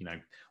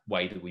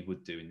 way that we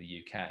would do in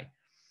the UK.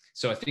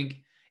 So I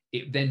think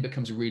it then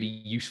becomes a really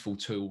useful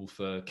tool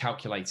for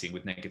calculating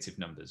with negative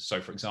numbers.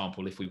 So for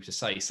example, if we were to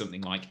say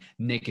something like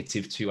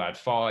 -2 add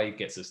 5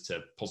 gets us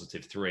to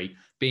 +3,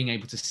 being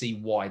able to see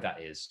why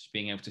that is,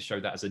 being able to show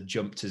that as a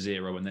jump to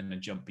 0 and then a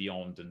jump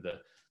beyond, and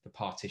the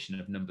partition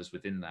of numbers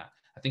within that.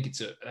 I think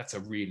that's a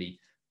really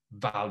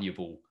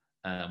valuable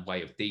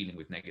way of dealing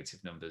with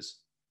negative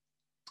numbers.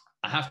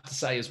 I have to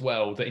say as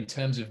well that in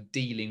terms of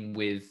dealing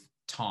with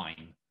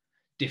time,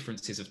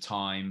 differences of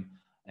time,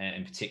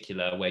 in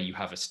particular, where you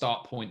have a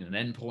start point and an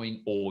end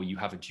point, or you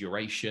have a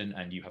duration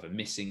and you have a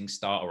missing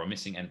start or a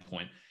missing end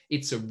point,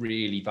 it's a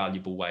really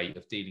valuable way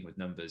of dealing with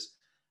numbers.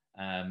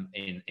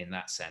 In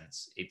that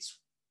sense, it's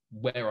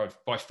where I've,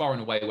 by far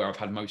and away, where I've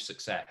had most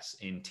success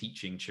in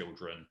teaching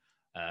children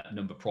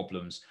number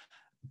problems.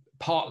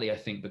 Partly, I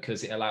think,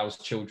 because it allows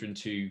children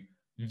to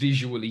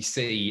visually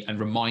see and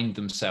remind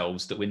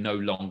themselves that we're no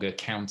longer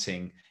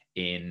counting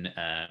in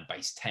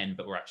base 10,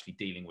 but we're actually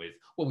dealing with,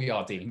 we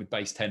are dealing with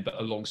base 10, but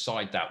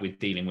alongside that, we're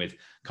dealing with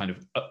kind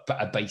of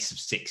a base of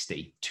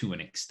 60 to an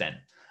extent,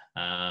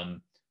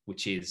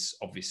 which is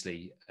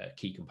obviously a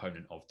key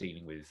component of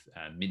dealing with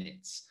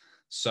minutes.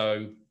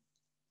 So,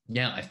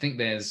 yeah, I think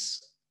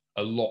there's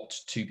a lot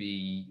to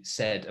be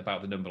said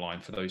about the number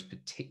line for those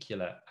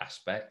particular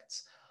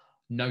aspects.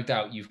 No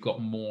doubt you've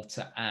got more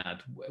to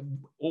add,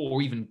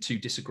 or even to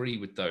disagree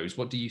with those.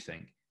 What do you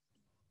think?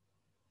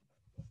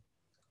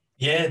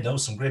 Yeah,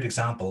 those some great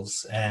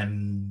examples.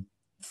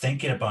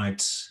 Thinking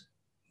about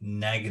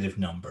negative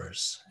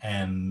numbers,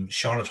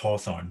 Charlotte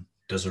Hawthorne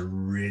does a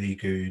really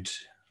good,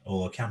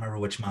 I can't remember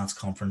which maths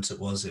conference it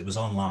was. It was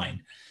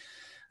online,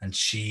 and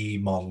she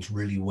models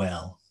really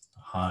well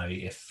how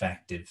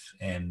effective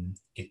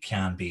it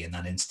can be in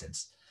that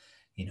instance.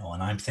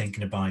 And I'm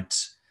thinking about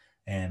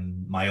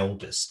my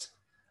oldest,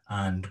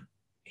 and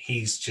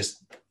he's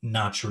just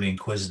naturally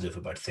inquisitive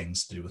about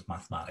things to do with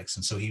mathematics.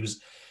 And so he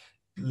was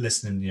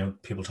listening,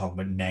 people talking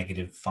about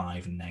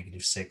 -5 and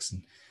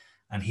 -6,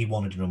 and he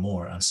wanted to know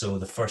more. And so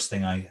the first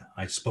thing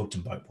I spoke to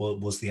him about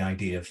was the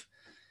idea of,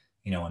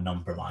 a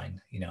number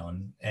line,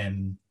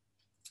 and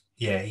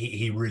yeah,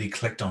 he really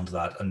clicked onto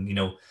that, and,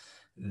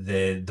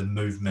 the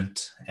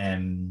movement.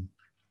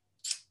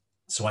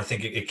 So I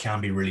think it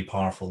can be really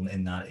powerful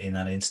in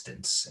that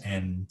instance.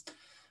 And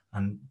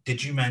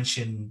did you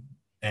mention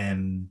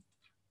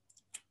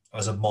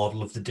as a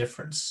model of the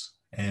difference?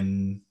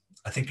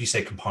 I think you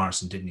said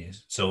comparison, didn't you?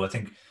 So I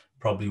think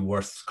probably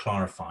worth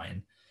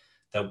clarifying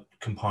that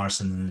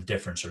comparison and the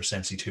difference are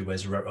essentially two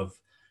ways of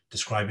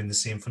describing the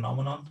same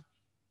phenomenon.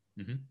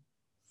 Mm-hmm.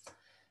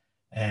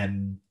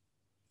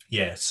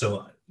 Yeah,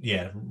 so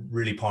yeah,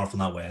 really powerful in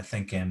that way. I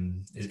think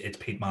it's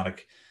Pete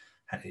Maddock,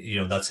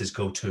 that's his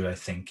go-to, I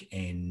think,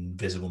 in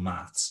visible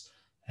maths.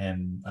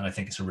 And I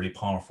think it's a really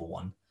powerful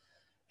one.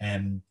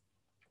 And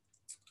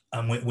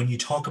when you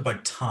talk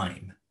about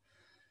time,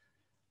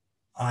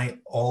 I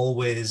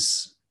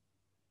always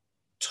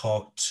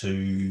talk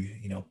to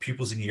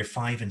pupils in year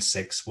 5 and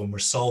 6 when we're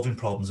solving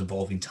problems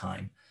involving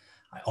time.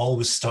 I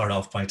always start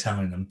off by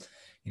telling them,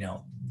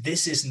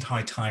 this isn't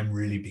how time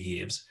really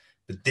behaves,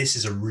 but this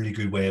is a really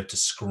good way of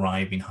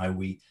describing how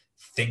we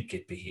think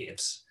it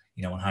behaves,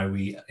 and how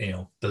we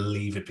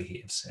believe it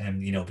behaves.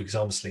 And because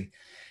obviously,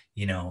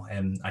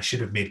 I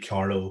should have made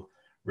Carlo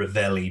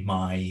Ravelli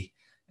my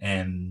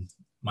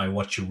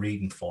what you're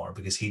reading for,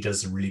 because he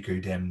does a really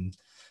good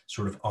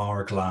sort of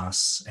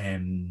hourglass,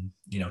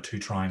 two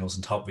triangles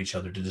on top of each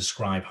other to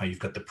describe how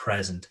you've got the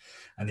present,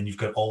 and then you've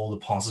got all the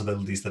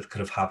possibilities that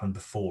could have happened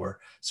before,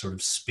 sort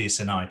of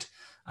spacing out,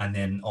 and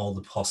then all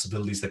the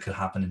possibilities that could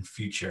happen in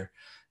future.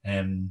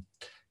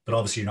 But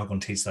obviously, you're not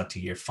going to teach that to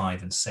year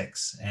 5 and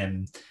 6.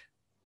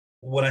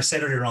 What I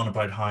said earlier on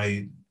about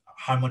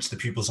how much the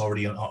pupils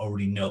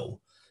already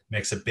know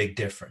makes a big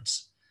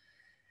difference.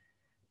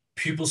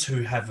 Pupils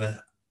who have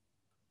a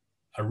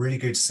really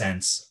good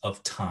sense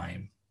of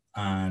time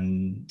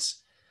and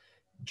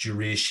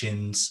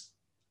durations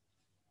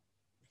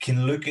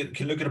can look at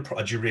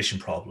a duration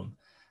problem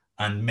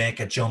and make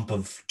a jump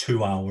of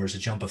 2 hours, a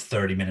jump of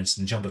 30 minutes,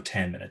 and a jump of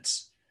 10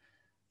 minutes,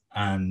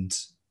 and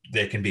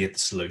they can be at the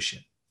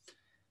solution.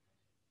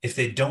 If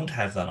they don't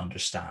have that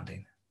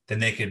understanding, then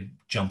they could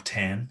jump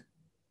 10,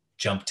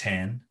 jump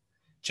 10,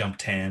 jump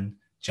 10,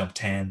 jump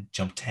 10,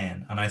 jump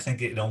 10. And I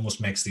think it almost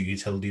makes the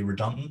utility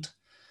redundant.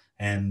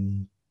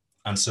 And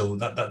so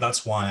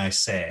that's why I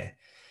say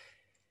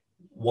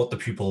what the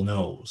pupil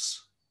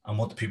knows and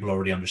what the pupil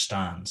already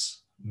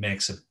understands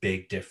makes a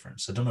big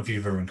difference. I don't know if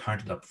you've ever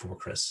encountered that before,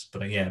 Chris,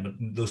 but yeah, but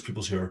those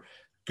pupils who are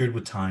good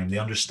with time, they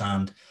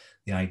understand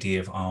the idea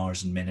of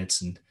hours and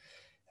minutes and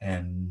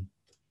um,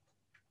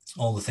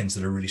 all the things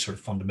that are really sort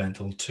of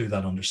fundamental to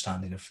that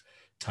understanding of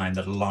time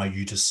that allow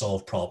you to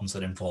solve problems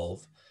that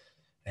involve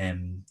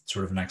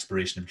sort of an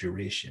expiration of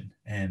duration.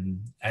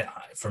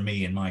 For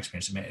me, in my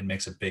experience, it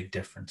makes a big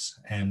difference.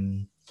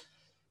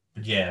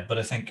 But yeah, but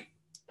I think,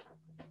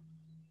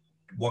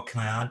 what can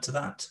I add to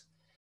that?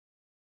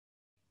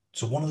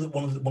 So one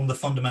of the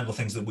fundamental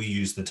things that we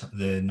use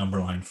the number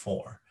line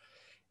for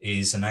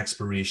is an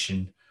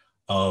expiration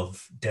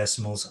of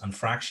decimals and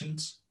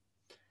fractions.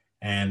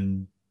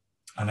 And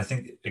I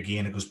think,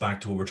 again, it goes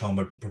back to what we're talking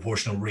about,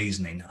 proportional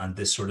reasoning and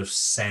this sort of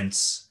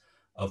sense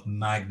of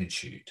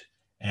magnitude.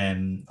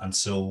 And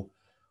so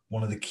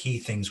one of the key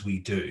things we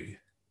do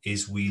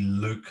is we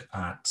look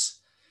at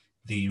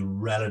the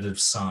relative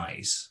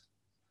size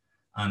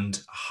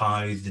and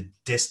how the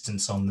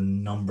distance on the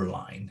number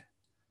line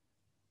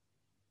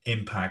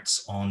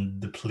impacts on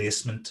the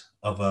placement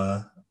of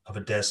a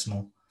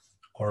decimal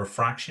or a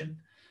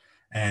fraction.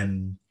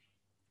 And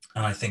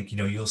I think,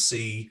 you'll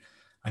see,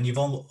 and you've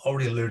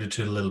already alluded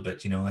to it a little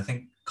bit, I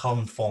think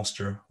Colin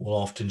Foster will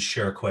often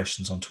share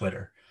questions on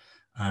Twitter,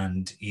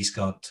 and he's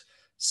got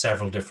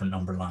several different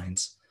number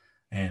lines.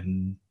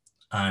 And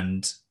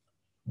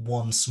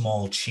one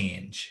small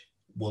change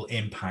will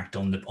impact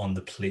on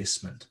the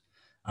placement.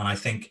 And I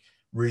think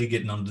really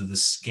getting under the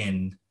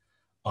skin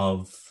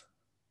of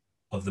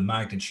the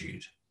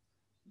magnitude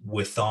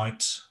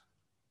without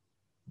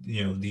the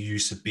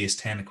use of base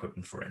 10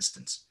 equipment, for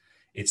instance,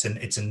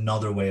 it's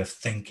another way of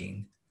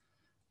thinking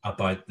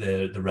about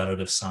the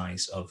relative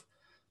size of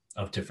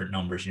different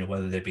numbers,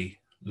 whether they be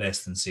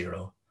less than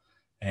zero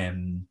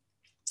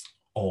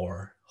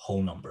or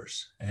whole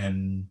numbers.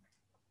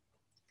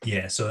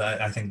 Yeah, so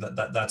I think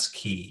that's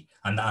key,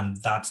 and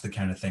that's the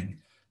kind of thing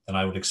that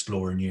I would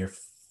explore in year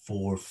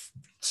 4,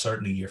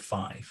 certainly year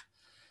 5,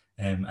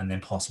 and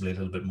then possibly a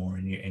little bit more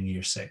in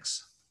year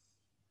 6.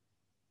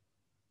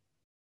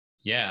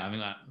 Yeah, I mean,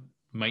 that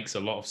makes a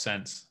lot of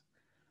sense.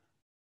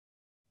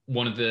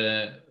 One of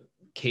the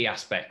key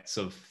aspects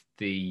of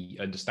the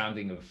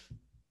understanding of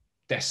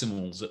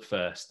decimals at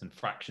first and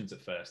fractions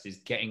at first is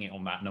getting it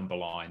on that number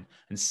line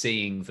and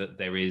seeing that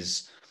there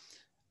is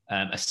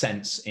a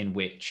sense in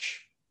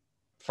which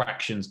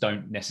fractions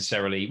don't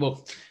necessarily,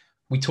 well,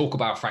 we talk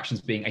about fractions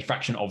being a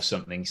fraction of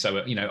something, so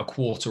a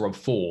quarter of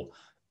 4,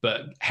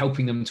 but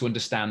helping them to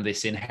understand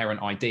this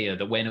inherent idea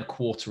that when a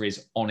quarter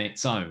is on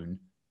its own,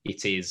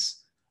 it's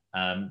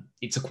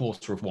a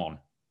quarter of 1,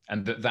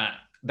 and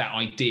that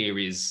idea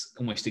is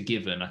almost a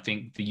given. I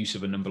think the use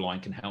of a number line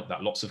can help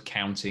that. Lots of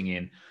counting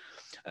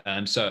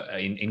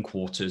in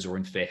quarters or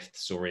in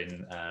fifths or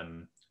in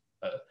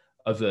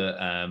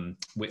other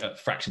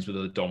fractions with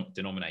other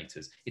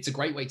denominators. It's a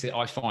great way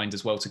I find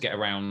as well, to get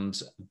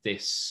around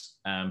this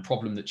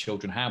problem that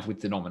children have with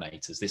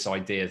denominators. This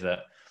idea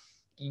that,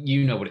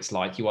 what it's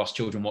like. You ask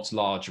children what's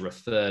larger, a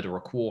third or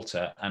a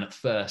quarter, and at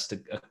first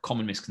a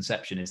common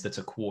misconception is that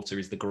a quarter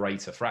is the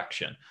greater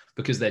fraction,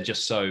 because they're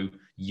just so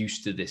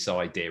used to this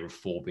idea of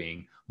 4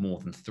 being more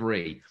than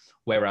 3.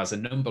 Whereas a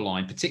number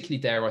line, particularly,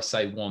 dare I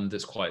say, one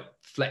that's quite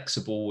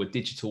flexible, a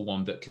digital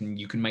one that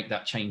you can make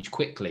that change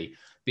quickly,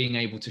 being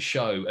able to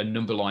show a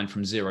number line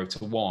from 0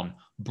 to 1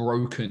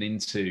 broken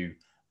into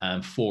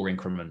 4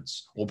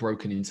 increments or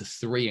broken into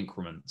 3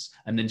 increments,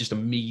 and then just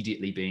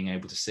immediately being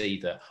able to see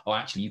that,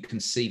 actually, you can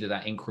see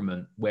that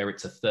increment where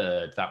it's a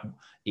third, that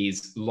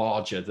is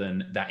larger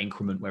than that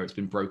increment where it's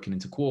been broken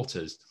into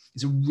quarters.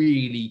 It's a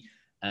really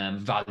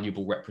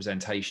valuable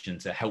representation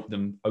to help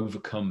them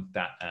overcome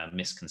that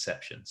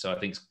misconception. So I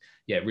think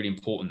it's really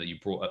important that you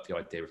brought up the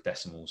idea of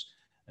decimals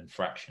and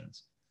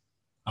fractions.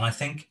 And I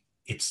think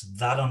it's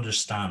that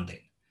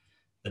understanding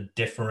that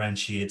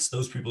differentiates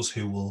those pupils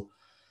who will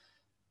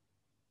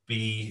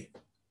be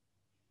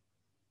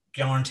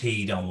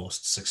guaranteed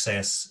almost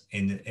success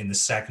in the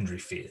secondary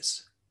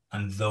phase,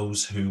 and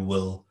those who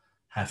will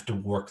have to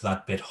work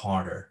that bit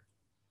harder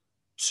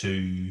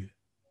to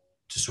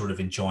sort of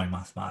enjoy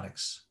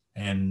mathematics.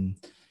 And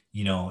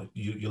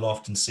you'll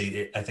often see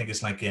it. I think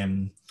it's like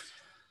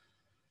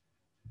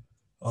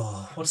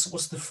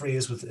what's the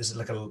phrase with, is it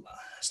like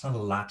it's not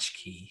a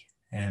latchkey,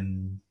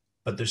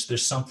 but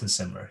there's something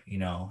similar,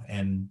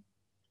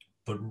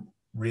 but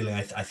really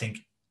I think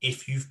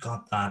if you've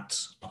got that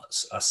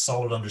a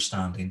solid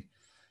understanding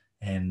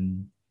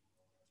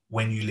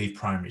when you leave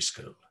primary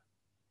school,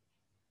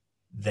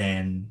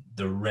 then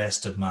the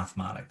rest of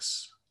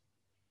mathematics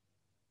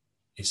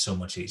is so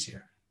much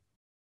easier.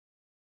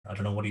 I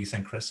don't know, what do you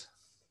think, Chris?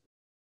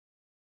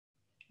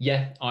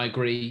 Yeah, I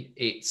agree.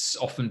 It's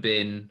often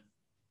been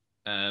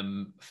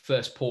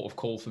first port of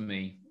call for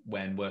me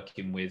when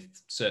working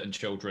with certain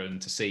children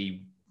to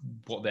see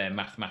what their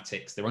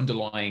mathematics, their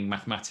underlying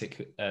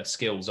mathematic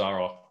skills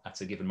are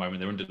at a given moment,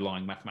 their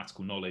underlying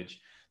mathematical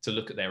knowledge, to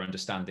look at their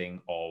understanding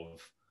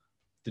of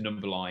the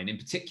number line. In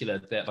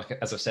particular, like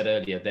as I said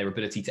earlier, their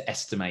ability to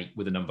estimate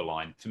with a number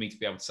line. For me to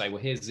be able to say,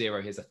 well, here's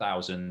 0, here's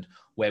 1,000,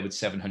 where would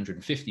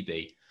 750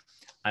 be?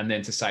 And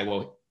then to say,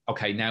 well,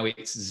 okay, now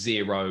it's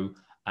 0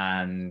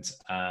 and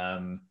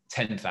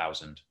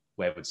 10,000.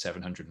 Where would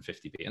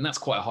 750 be? And that's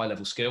quite a high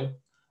level skill.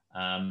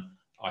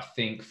 I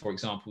think, for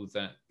example,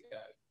 that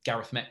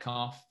Gareth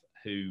Metcalf,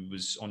 who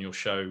was on your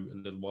show a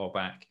little while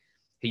back,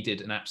 he's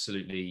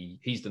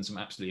done some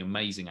absolutely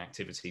amazing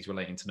activities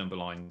relating to number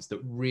lines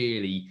that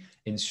really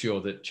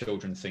ensure that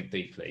children think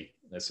deeply.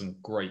 There's some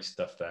great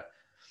stuff there.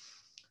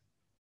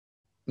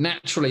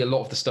 Naturally, a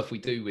lot of the stuff we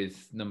do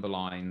with number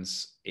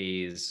lines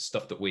is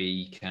stuff that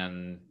we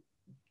can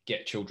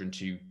get children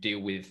to deal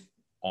with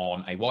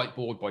on a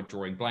whiteboard by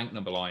drawing blank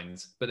number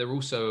lines, but there are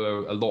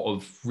also a lot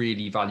of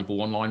really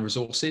valuable online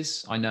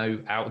resources I know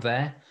out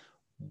there.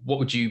 What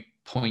would you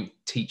point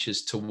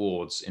teachers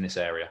towards in this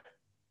area?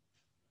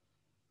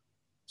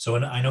 So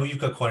I know you've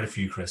got quite a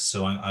few, Chris,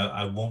 so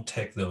I won't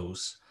take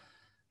those.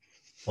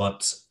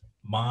 But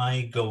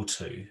my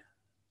go-to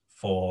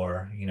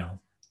for,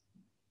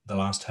 the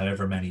last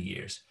however many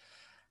years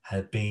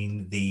had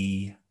been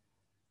the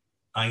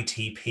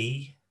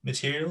ITP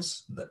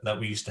materials that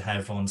we used to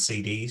have on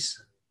CDs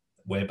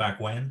way back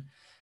when.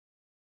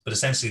 But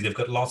essentially, they've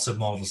got lots of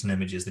models and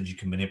images that you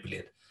can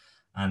manipulate.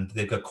 And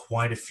they've got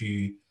quite a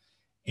few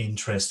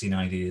interesting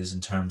ideas in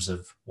terms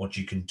of what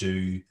you can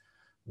do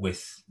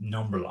with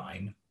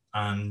Numberline.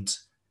 And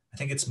I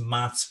think it's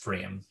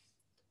MathsFrame.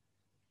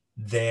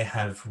 They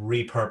have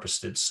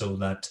repurposed it so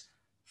that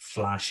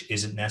Flash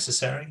isn't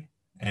necessary.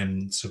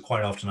 And so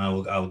quite often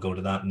I'll go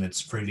to that and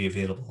it's freely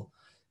available.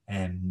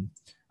 And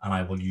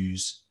I will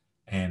use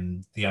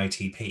the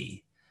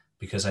ITP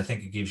because I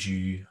think it gives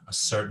you a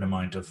certain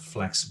amount of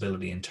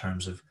flexibility in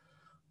terms of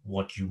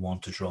what you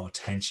want to draw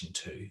attention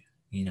to,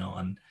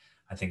 and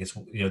I think it's,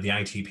 the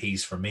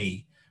ITPs for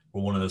me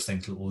were one of those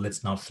things,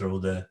 let's not throw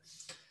the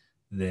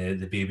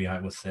baby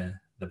out with the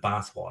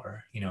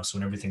bathwater, so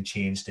when everything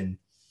changed in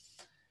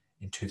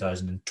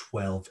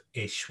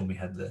 2012-ish, when we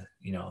had the,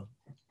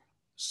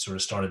 sort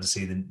of started to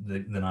see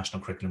the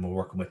national curriculum we're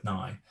working with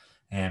now,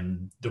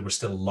 there was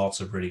still lots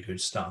of really good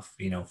stuff,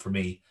 for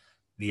me,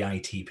 the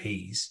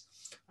ITPs,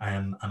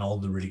 and all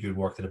the really good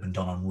work that had been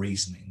done on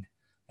reasoning,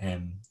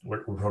 were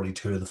probably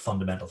two of the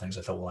fundamental things.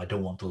 I thought, well, I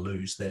don't want to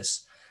lose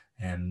this.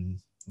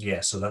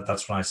 So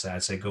that's what I say.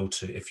 I'd say go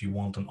to, if you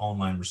want an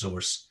online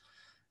resource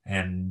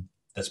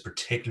that's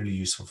particularly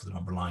useful for the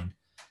number line,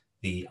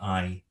 the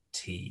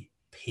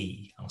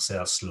ITP. I'll say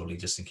that slowly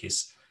just in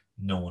case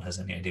no one has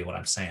any idea what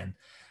I'm saying,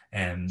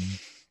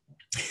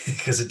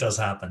 because it does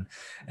happen.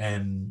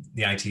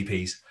 The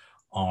ITPs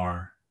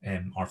are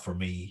for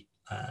me,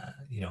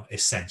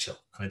 essential,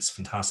 and it's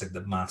fantastic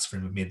that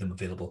MathsFrame have made them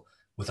available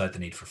without the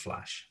need for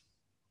Flash.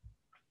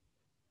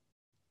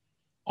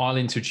 I'll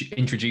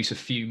introduce a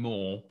few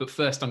more, but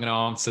first I'm going to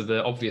answer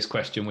the obvious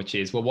question, which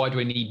is, well, why do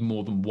I need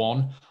more than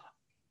one?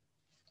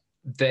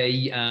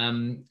 Each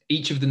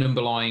of the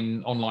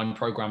Numberline online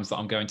programs that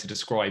I'm going to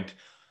describe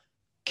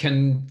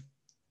can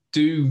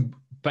do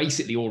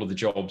basically all of the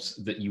jobs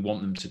that you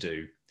want them to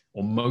do,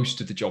 or most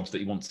of the jobs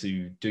that you want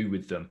to do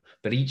with them.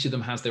 But each of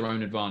them has their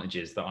own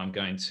advantages that I'm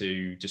going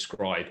to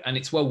describe. And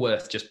it's well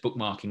worth just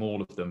bookmarking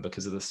all of them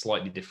because of the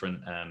slightly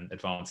different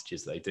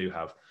advantages they do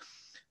have.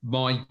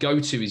 My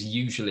go-to is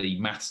usually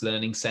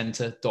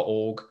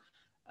mathslearningcenter.org.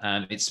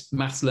 It's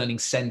Maths Learning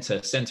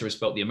Center. Center is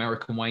spelled the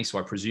American way, so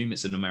I presume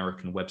it's an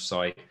American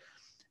website.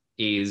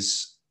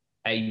 Is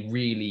a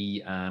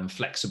really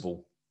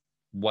flexible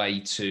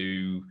way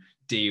to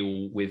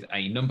deal with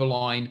a number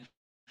line.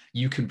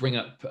 You can bring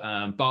up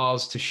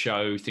bars to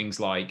show things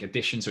like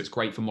addition, so it's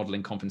great for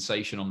modeling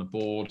compensation on the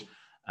board.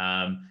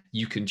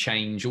 You can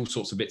change all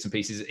sorts of bits and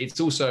pieces. It's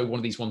also one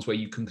of these ones where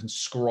you can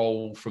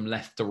scroll from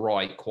left to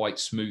right quite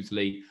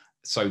smoothly,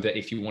 so that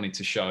if you wanted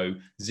to show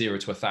 0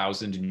 to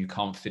 1,000 and you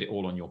can't fit it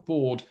all on your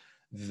board,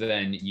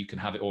 then you can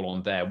have it all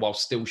on there while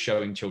still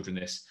showing children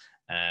this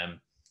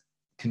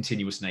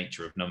continuous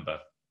nature of number.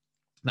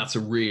 That's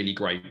a really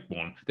great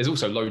one. There's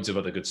also loads of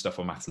other good stuff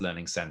on Maths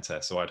Learning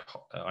Center, so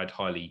I'd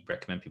highly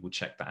recommend people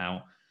check that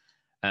out.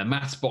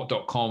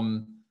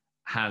 Mathsbot.com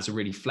has a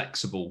really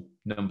flexible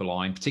number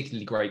line,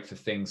 particularly great for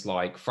things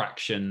like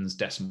fractions,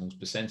 decimals,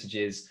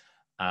 percentages.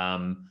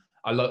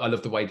 I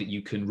love the way that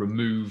you can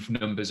remove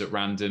numbers at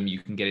random. You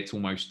can get it to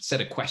almost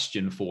set a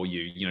question for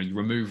you. You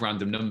remove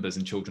random numbers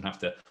and children have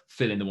to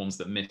fill in the ones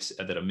that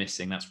are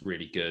missing. That's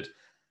really good.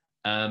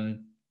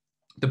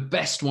 The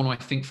best one, I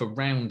think, for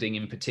rounding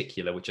in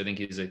particular, which I think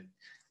is a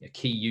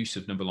key use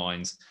of number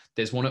lines,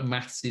 there's one at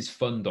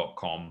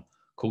mathsisfun.com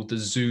called the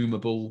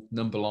Zoomable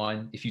number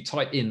line. If you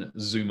type in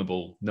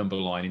Zoomable number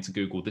line into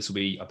Google, this will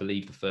be, I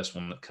believe, the first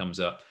one that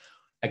comes up.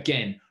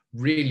 Again,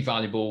 really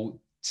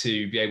valuable.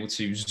 to be able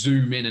to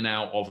zoom in and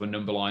out of a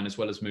number line as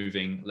well as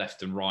moving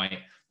left and right,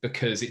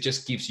 because it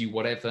just gives you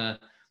whatever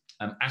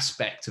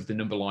aspect of the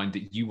number line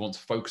that you want to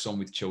focus on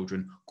with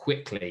children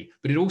quickly.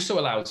 But it also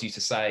allows you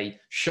to say,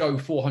 show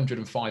 400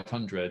 and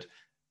 500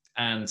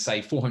 and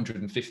say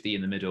 450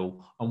 in the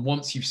middle. And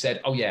once you've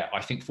said, oh yeah,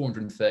 I think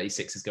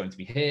 436 is going to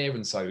be here.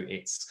 And so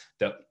it's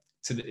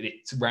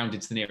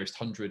rounded to the nearest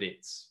 100,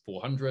 it's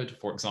 400,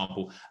 for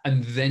example.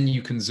 And then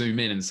you can zoom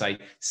in and say,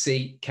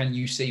 see, can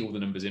you see all the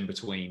numbers in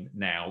between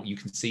now? You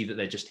can see that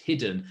they're just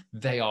hidden.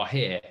 They are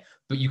here.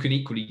 But you can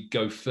equally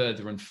go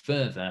further and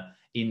further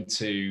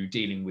into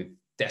dealing with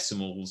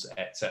decimals,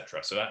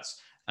 etc. So that's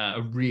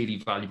a really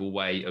valuable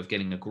way of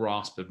getting a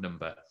grasp of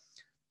number.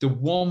 The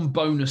one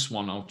bonus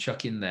one I'll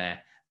chuck in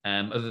there,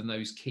 other than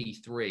those key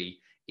three,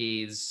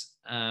 is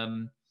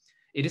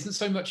it isn't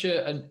so much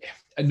a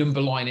number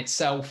line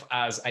itself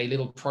as a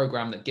little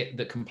program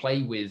that can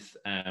play with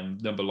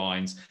number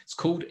lines. It's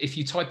called, if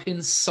you type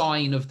in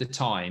Sign of the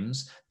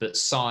Times, but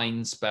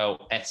sign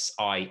spelled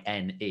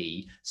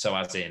S-I-N-E, so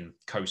as in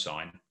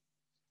cosine.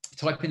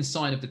 Type in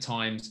Sign of the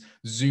Times,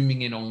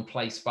 zooming in on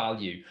place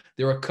value.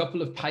 There are a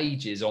couple of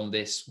pages on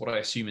this, what I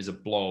assume is a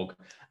blog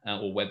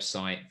or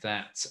website,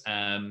 that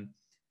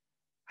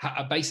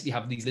basically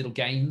have these little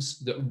games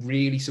that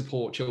really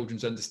support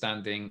children's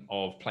understanding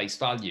of place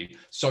value.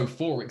 So,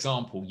 for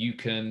example, you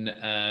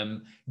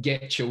can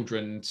get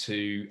children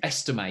to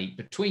estimate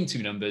between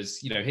two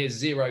numbers, you know, here's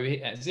 0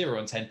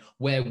 and 10,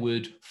 where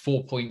would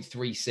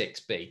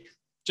 4.36 be?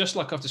 Just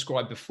like I've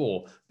described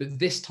before, but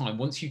this time,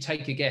 once you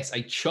take a guess,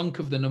 a chunk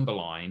of the number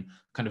line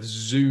kind of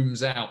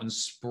zooms out and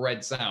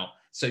spreads out.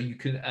 So you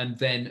can, and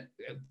then,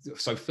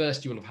 so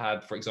first you will have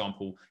had, for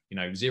example, you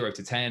know, 0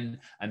 to 10,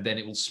 and then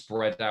it will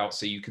spread out.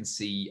 So you can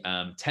see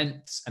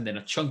tenths, and then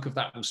a chunk of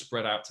that will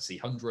spread out to see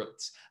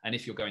hundredths. And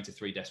if you're going to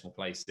 3 decimal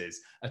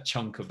places, a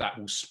chunk of that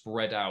will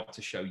spread out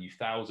to show you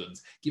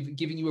thousands,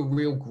 giving you a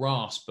real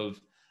grasp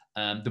of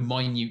the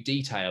minute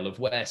detail of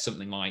where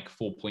something like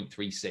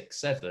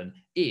 4.367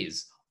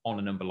 is on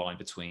a number line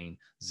between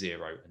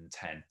 0 and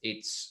 10.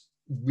 It's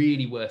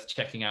really worth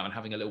checking out and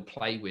having a little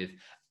play with.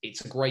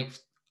 It's a great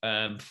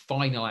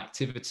final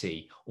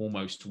activity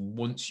almost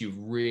once you've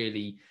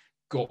really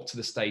got to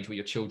the stage where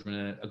your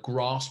children are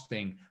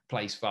grasping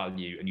place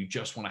value and you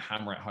just want to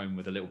hammer it home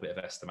with a little bit of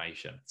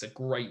estimation. It's a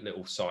great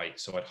little site,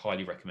 so I'd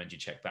highly recommend you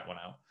check that one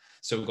out.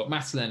 So we've got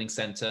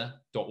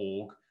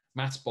mathslearningcentre.org,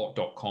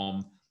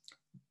 mathsbot.com,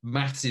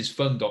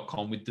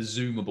 mathsisfun.com with the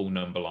zoomable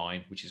number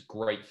line, which is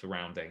great for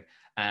rounding,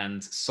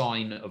 and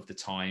Sign of the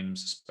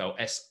Times, spelled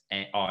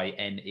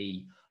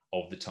S-I-N-E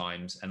of the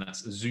Times, and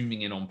that's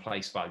zooming in on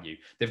place value.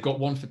 They've got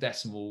one for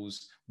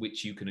decimals,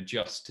 which you can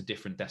adjust to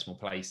different decimal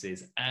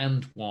places,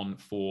 and one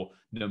for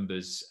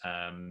numbers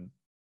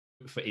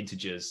for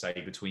integers,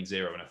 say between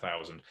 0 and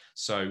 1,000.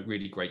 So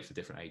really great for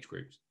different age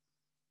groups.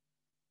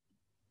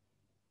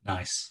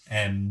 Nice.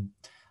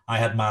 I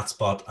had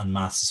MathsBot and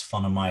Maths is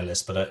Fun on my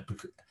list, but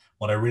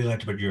what I really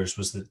liked about yours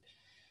was that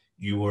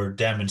you were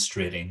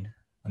demonstrating,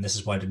 and this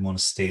is why I didn't want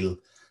to steal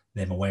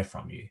them away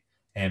from you,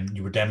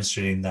 you were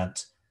demonstrating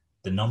that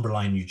the number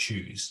line you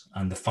choose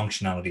and the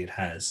functionality it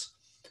has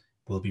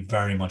will be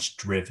very much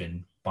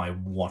driven by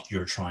what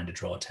you're trying to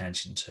draw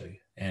attention to.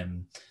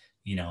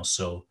 You know,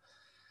 so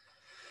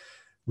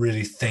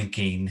really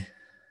thinking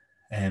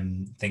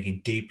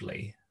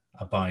deeply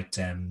about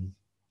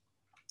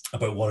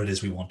what it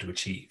is we want to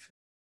achieve.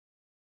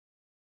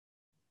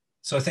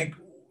 So I think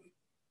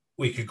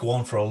we could go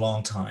on for a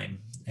long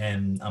time,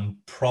 and I'm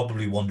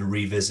probably one to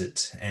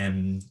revisit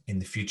in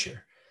the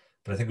future.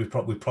 But I think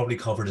we've probably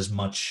covered as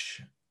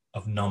much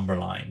of number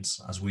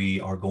lines as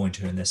we are going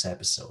to in this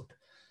episode.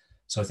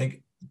 So I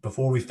think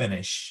before we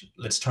finish,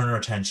 let's turn our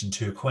attention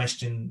to a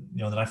question,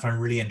 you know, that I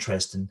found really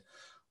interesting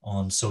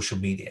on social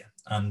media.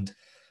 And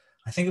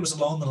I think it was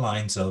along the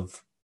lines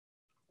of,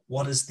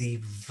 what is the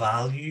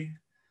value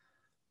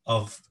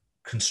of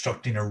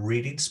constructing a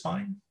reading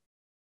spine?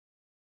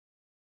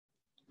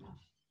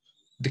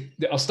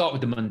 I'll start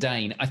with the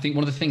mundane. I think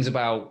one of the things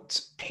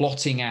about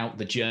plotting out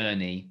the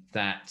journey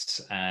that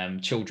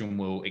children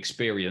will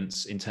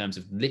experience in terms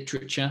of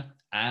literature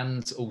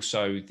and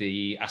also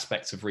the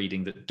aspects of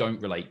reading that don't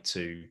relate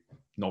to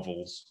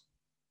novels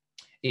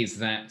is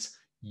that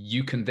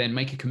you can then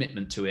make a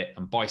commitment to it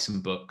and buy some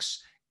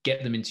books,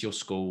 get them into your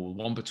school,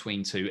 one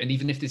between two. And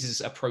even if this is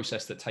a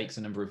process that takes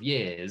a number of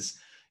years,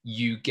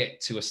 you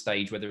get to a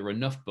stage where there are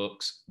enough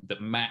books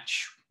that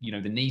match, you know,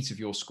 the needs of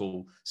your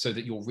school, so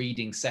that your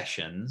reading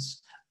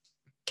sessions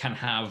can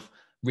have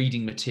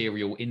reading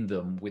material in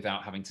them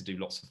without having to do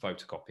lots of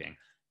photocopying.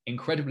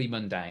 Incredibly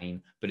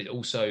mundane, but it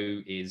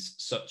also is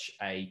such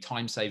a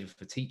time saver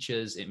for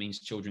teachers. It means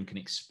children can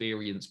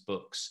experience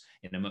books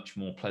in a much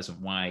more pleasant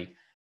way.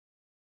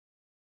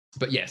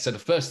 But yeah, so the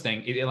first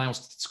thing, it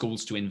allows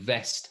schools to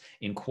invest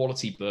in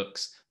quality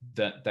books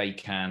that they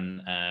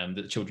can,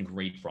 that the children can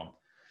read from.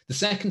 The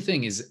second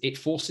thing is it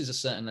forces a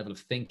certain level of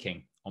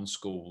thinking on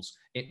schools.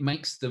 It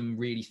makes them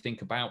really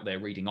think about their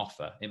reading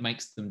offer. It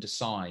makes them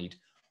decide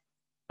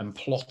and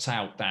plot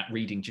out that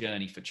reading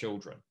journey for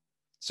children.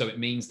 So it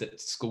means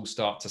that schools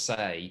start to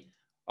say,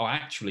 oh,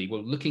 actually,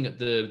 well, looking at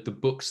the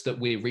books that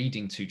we're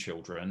reading to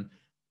children,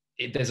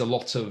 there's a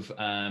lot of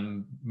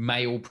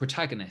male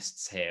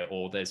protagonists here,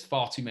 or there's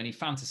far too many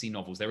fantasy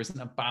novels. There isn't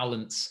a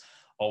balance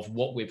of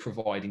what we're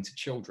providing to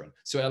children.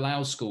 So it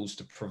allows schools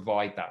to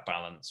provide that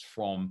balance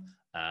from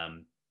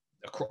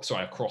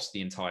across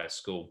the entire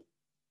school.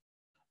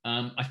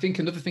 I think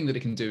another thing that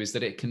it can do is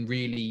that it can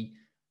really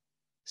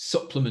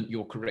supplement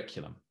your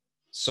curriculum.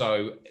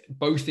 So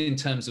both in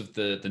terms of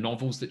the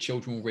novels that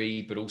children will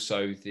read, but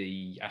also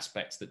the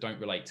aspects that don't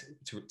relate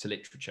to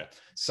literature.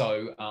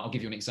 So I'll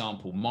give you an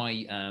example.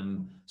 My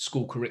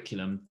school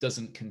curriculum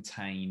doesn't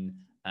contain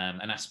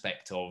an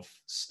aspect of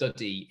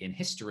study in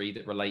history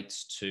that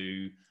relates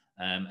to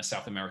a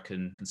South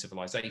American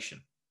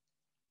civilization.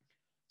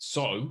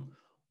 So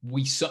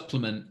we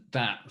supplement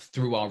that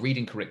through our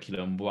reading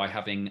curriculum by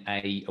having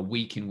a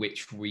week in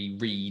which we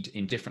read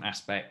in different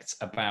aspects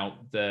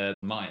about the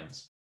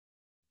Mayans.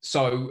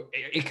 So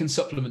it can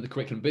supplement the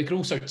curriculum, but it can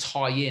also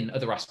tie in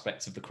other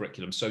aspects of the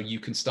curriculum. So you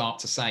can start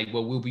to say,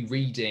 well, we'll be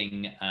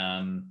reading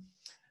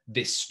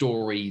this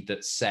story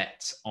that's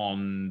set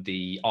on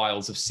the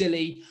Isles of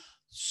Scilly.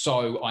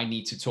 So I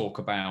need to talk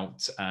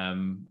about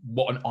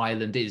what an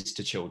island is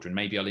to children.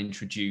 Maybe I'll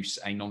introduce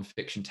a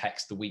non-fiction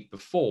text the week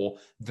before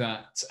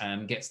that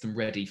gets them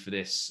ready for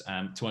this,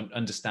 to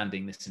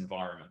understanding this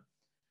environment.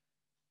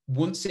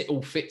 Once it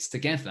all fits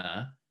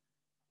together,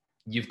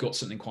 you've got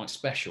something quite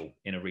special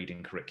in a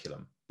reading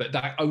curriculum. But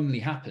that only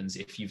happens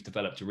if you've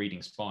developed a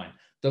reading spine.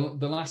 The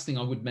last thing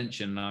I would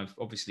mention, and I've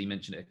obviously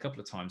mentioned it a couple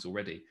of times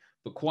already,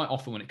 but quite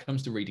often when it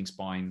comes to reading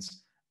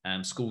spines,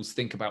 schools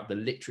think about the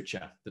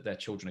literature that their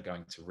children are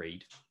going to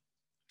read.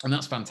 And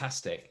that's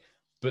fantastic,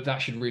 but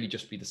that should really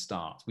just be the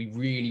start. We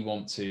really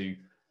want to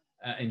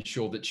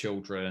ensure that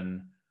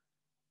children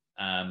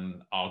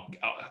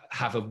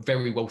have a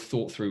very well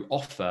thought through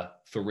offer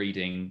for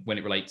reading when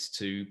it relates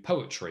to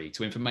poetry,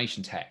 to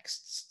information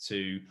texts,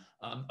 to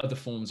other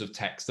forms of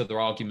text,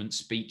 other arguments,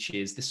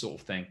 speeches, this sort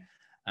of thing.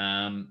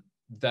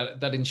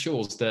 That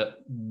ensures that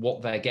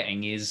what they're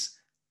getting is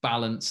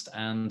balanced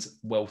and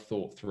well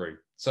thought through.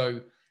 So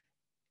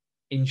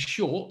in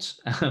short,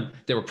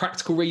 there are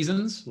practical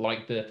reasons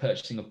like the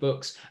purchasing of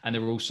books, and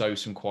there are also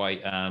some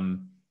quite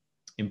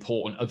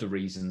important other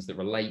reasons that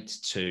relate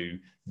to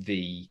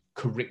the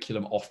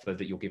curriculum offer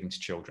that you're giving to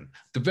children.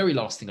 The very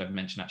last thing I'd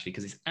mention, actually,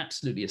 because it's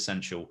absolutely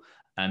essential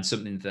and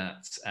something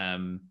that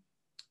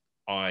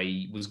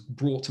I was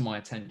brought to my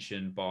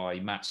attention by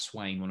Matt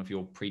Swain, one of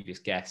your previous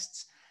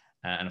guests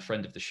and a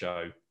friend of the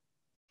show,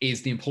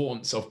 is the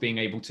importance of being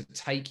able to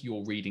take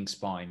your reading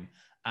spine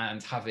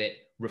and have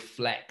it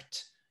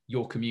reflect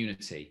your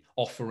community,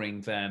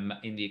 offering them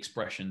in the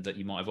expression that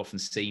you might have often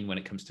seen when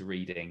it comes to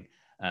reading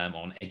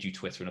on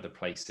EduTwitter and other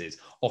places,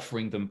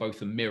 offering them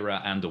both a mirror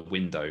and a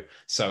window.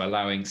 So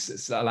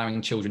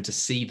allowing children to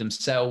see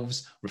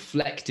themselves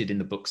reflected in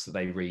the books that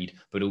they read,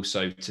 but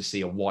also to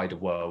see a wider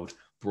world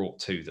brought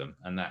to them.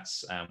 And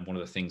that's one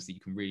of the things that you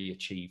can really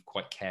achieve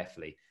quite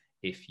carefully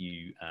if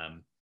you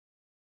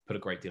put a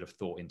great deal of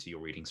thought into your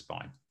reading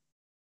spine.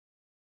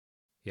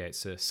 Yeah,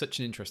 it's such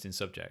an interesting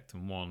subject,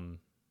 and one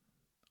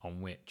on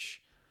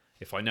which,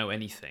 if I know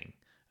anything,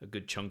 a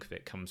good chunk of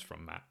it comes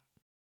from Matt.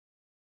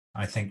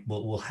 I think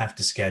we'll have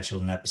to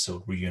schedule an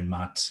episode where you and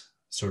Matt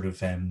sort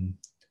of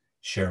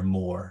share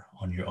more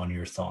on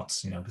your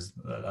thoughts, because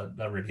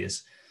that really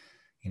is,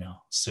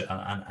 so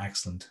an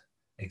excellent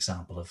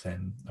example of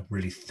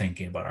really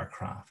thinking about our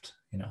craft.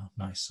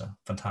 Nice,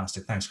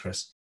 fantastic. Thanks,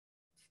 Chris.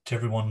 To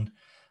everyone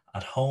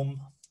at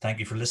home, thank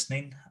you for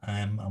listening,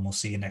 and we'll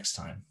see you next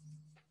time.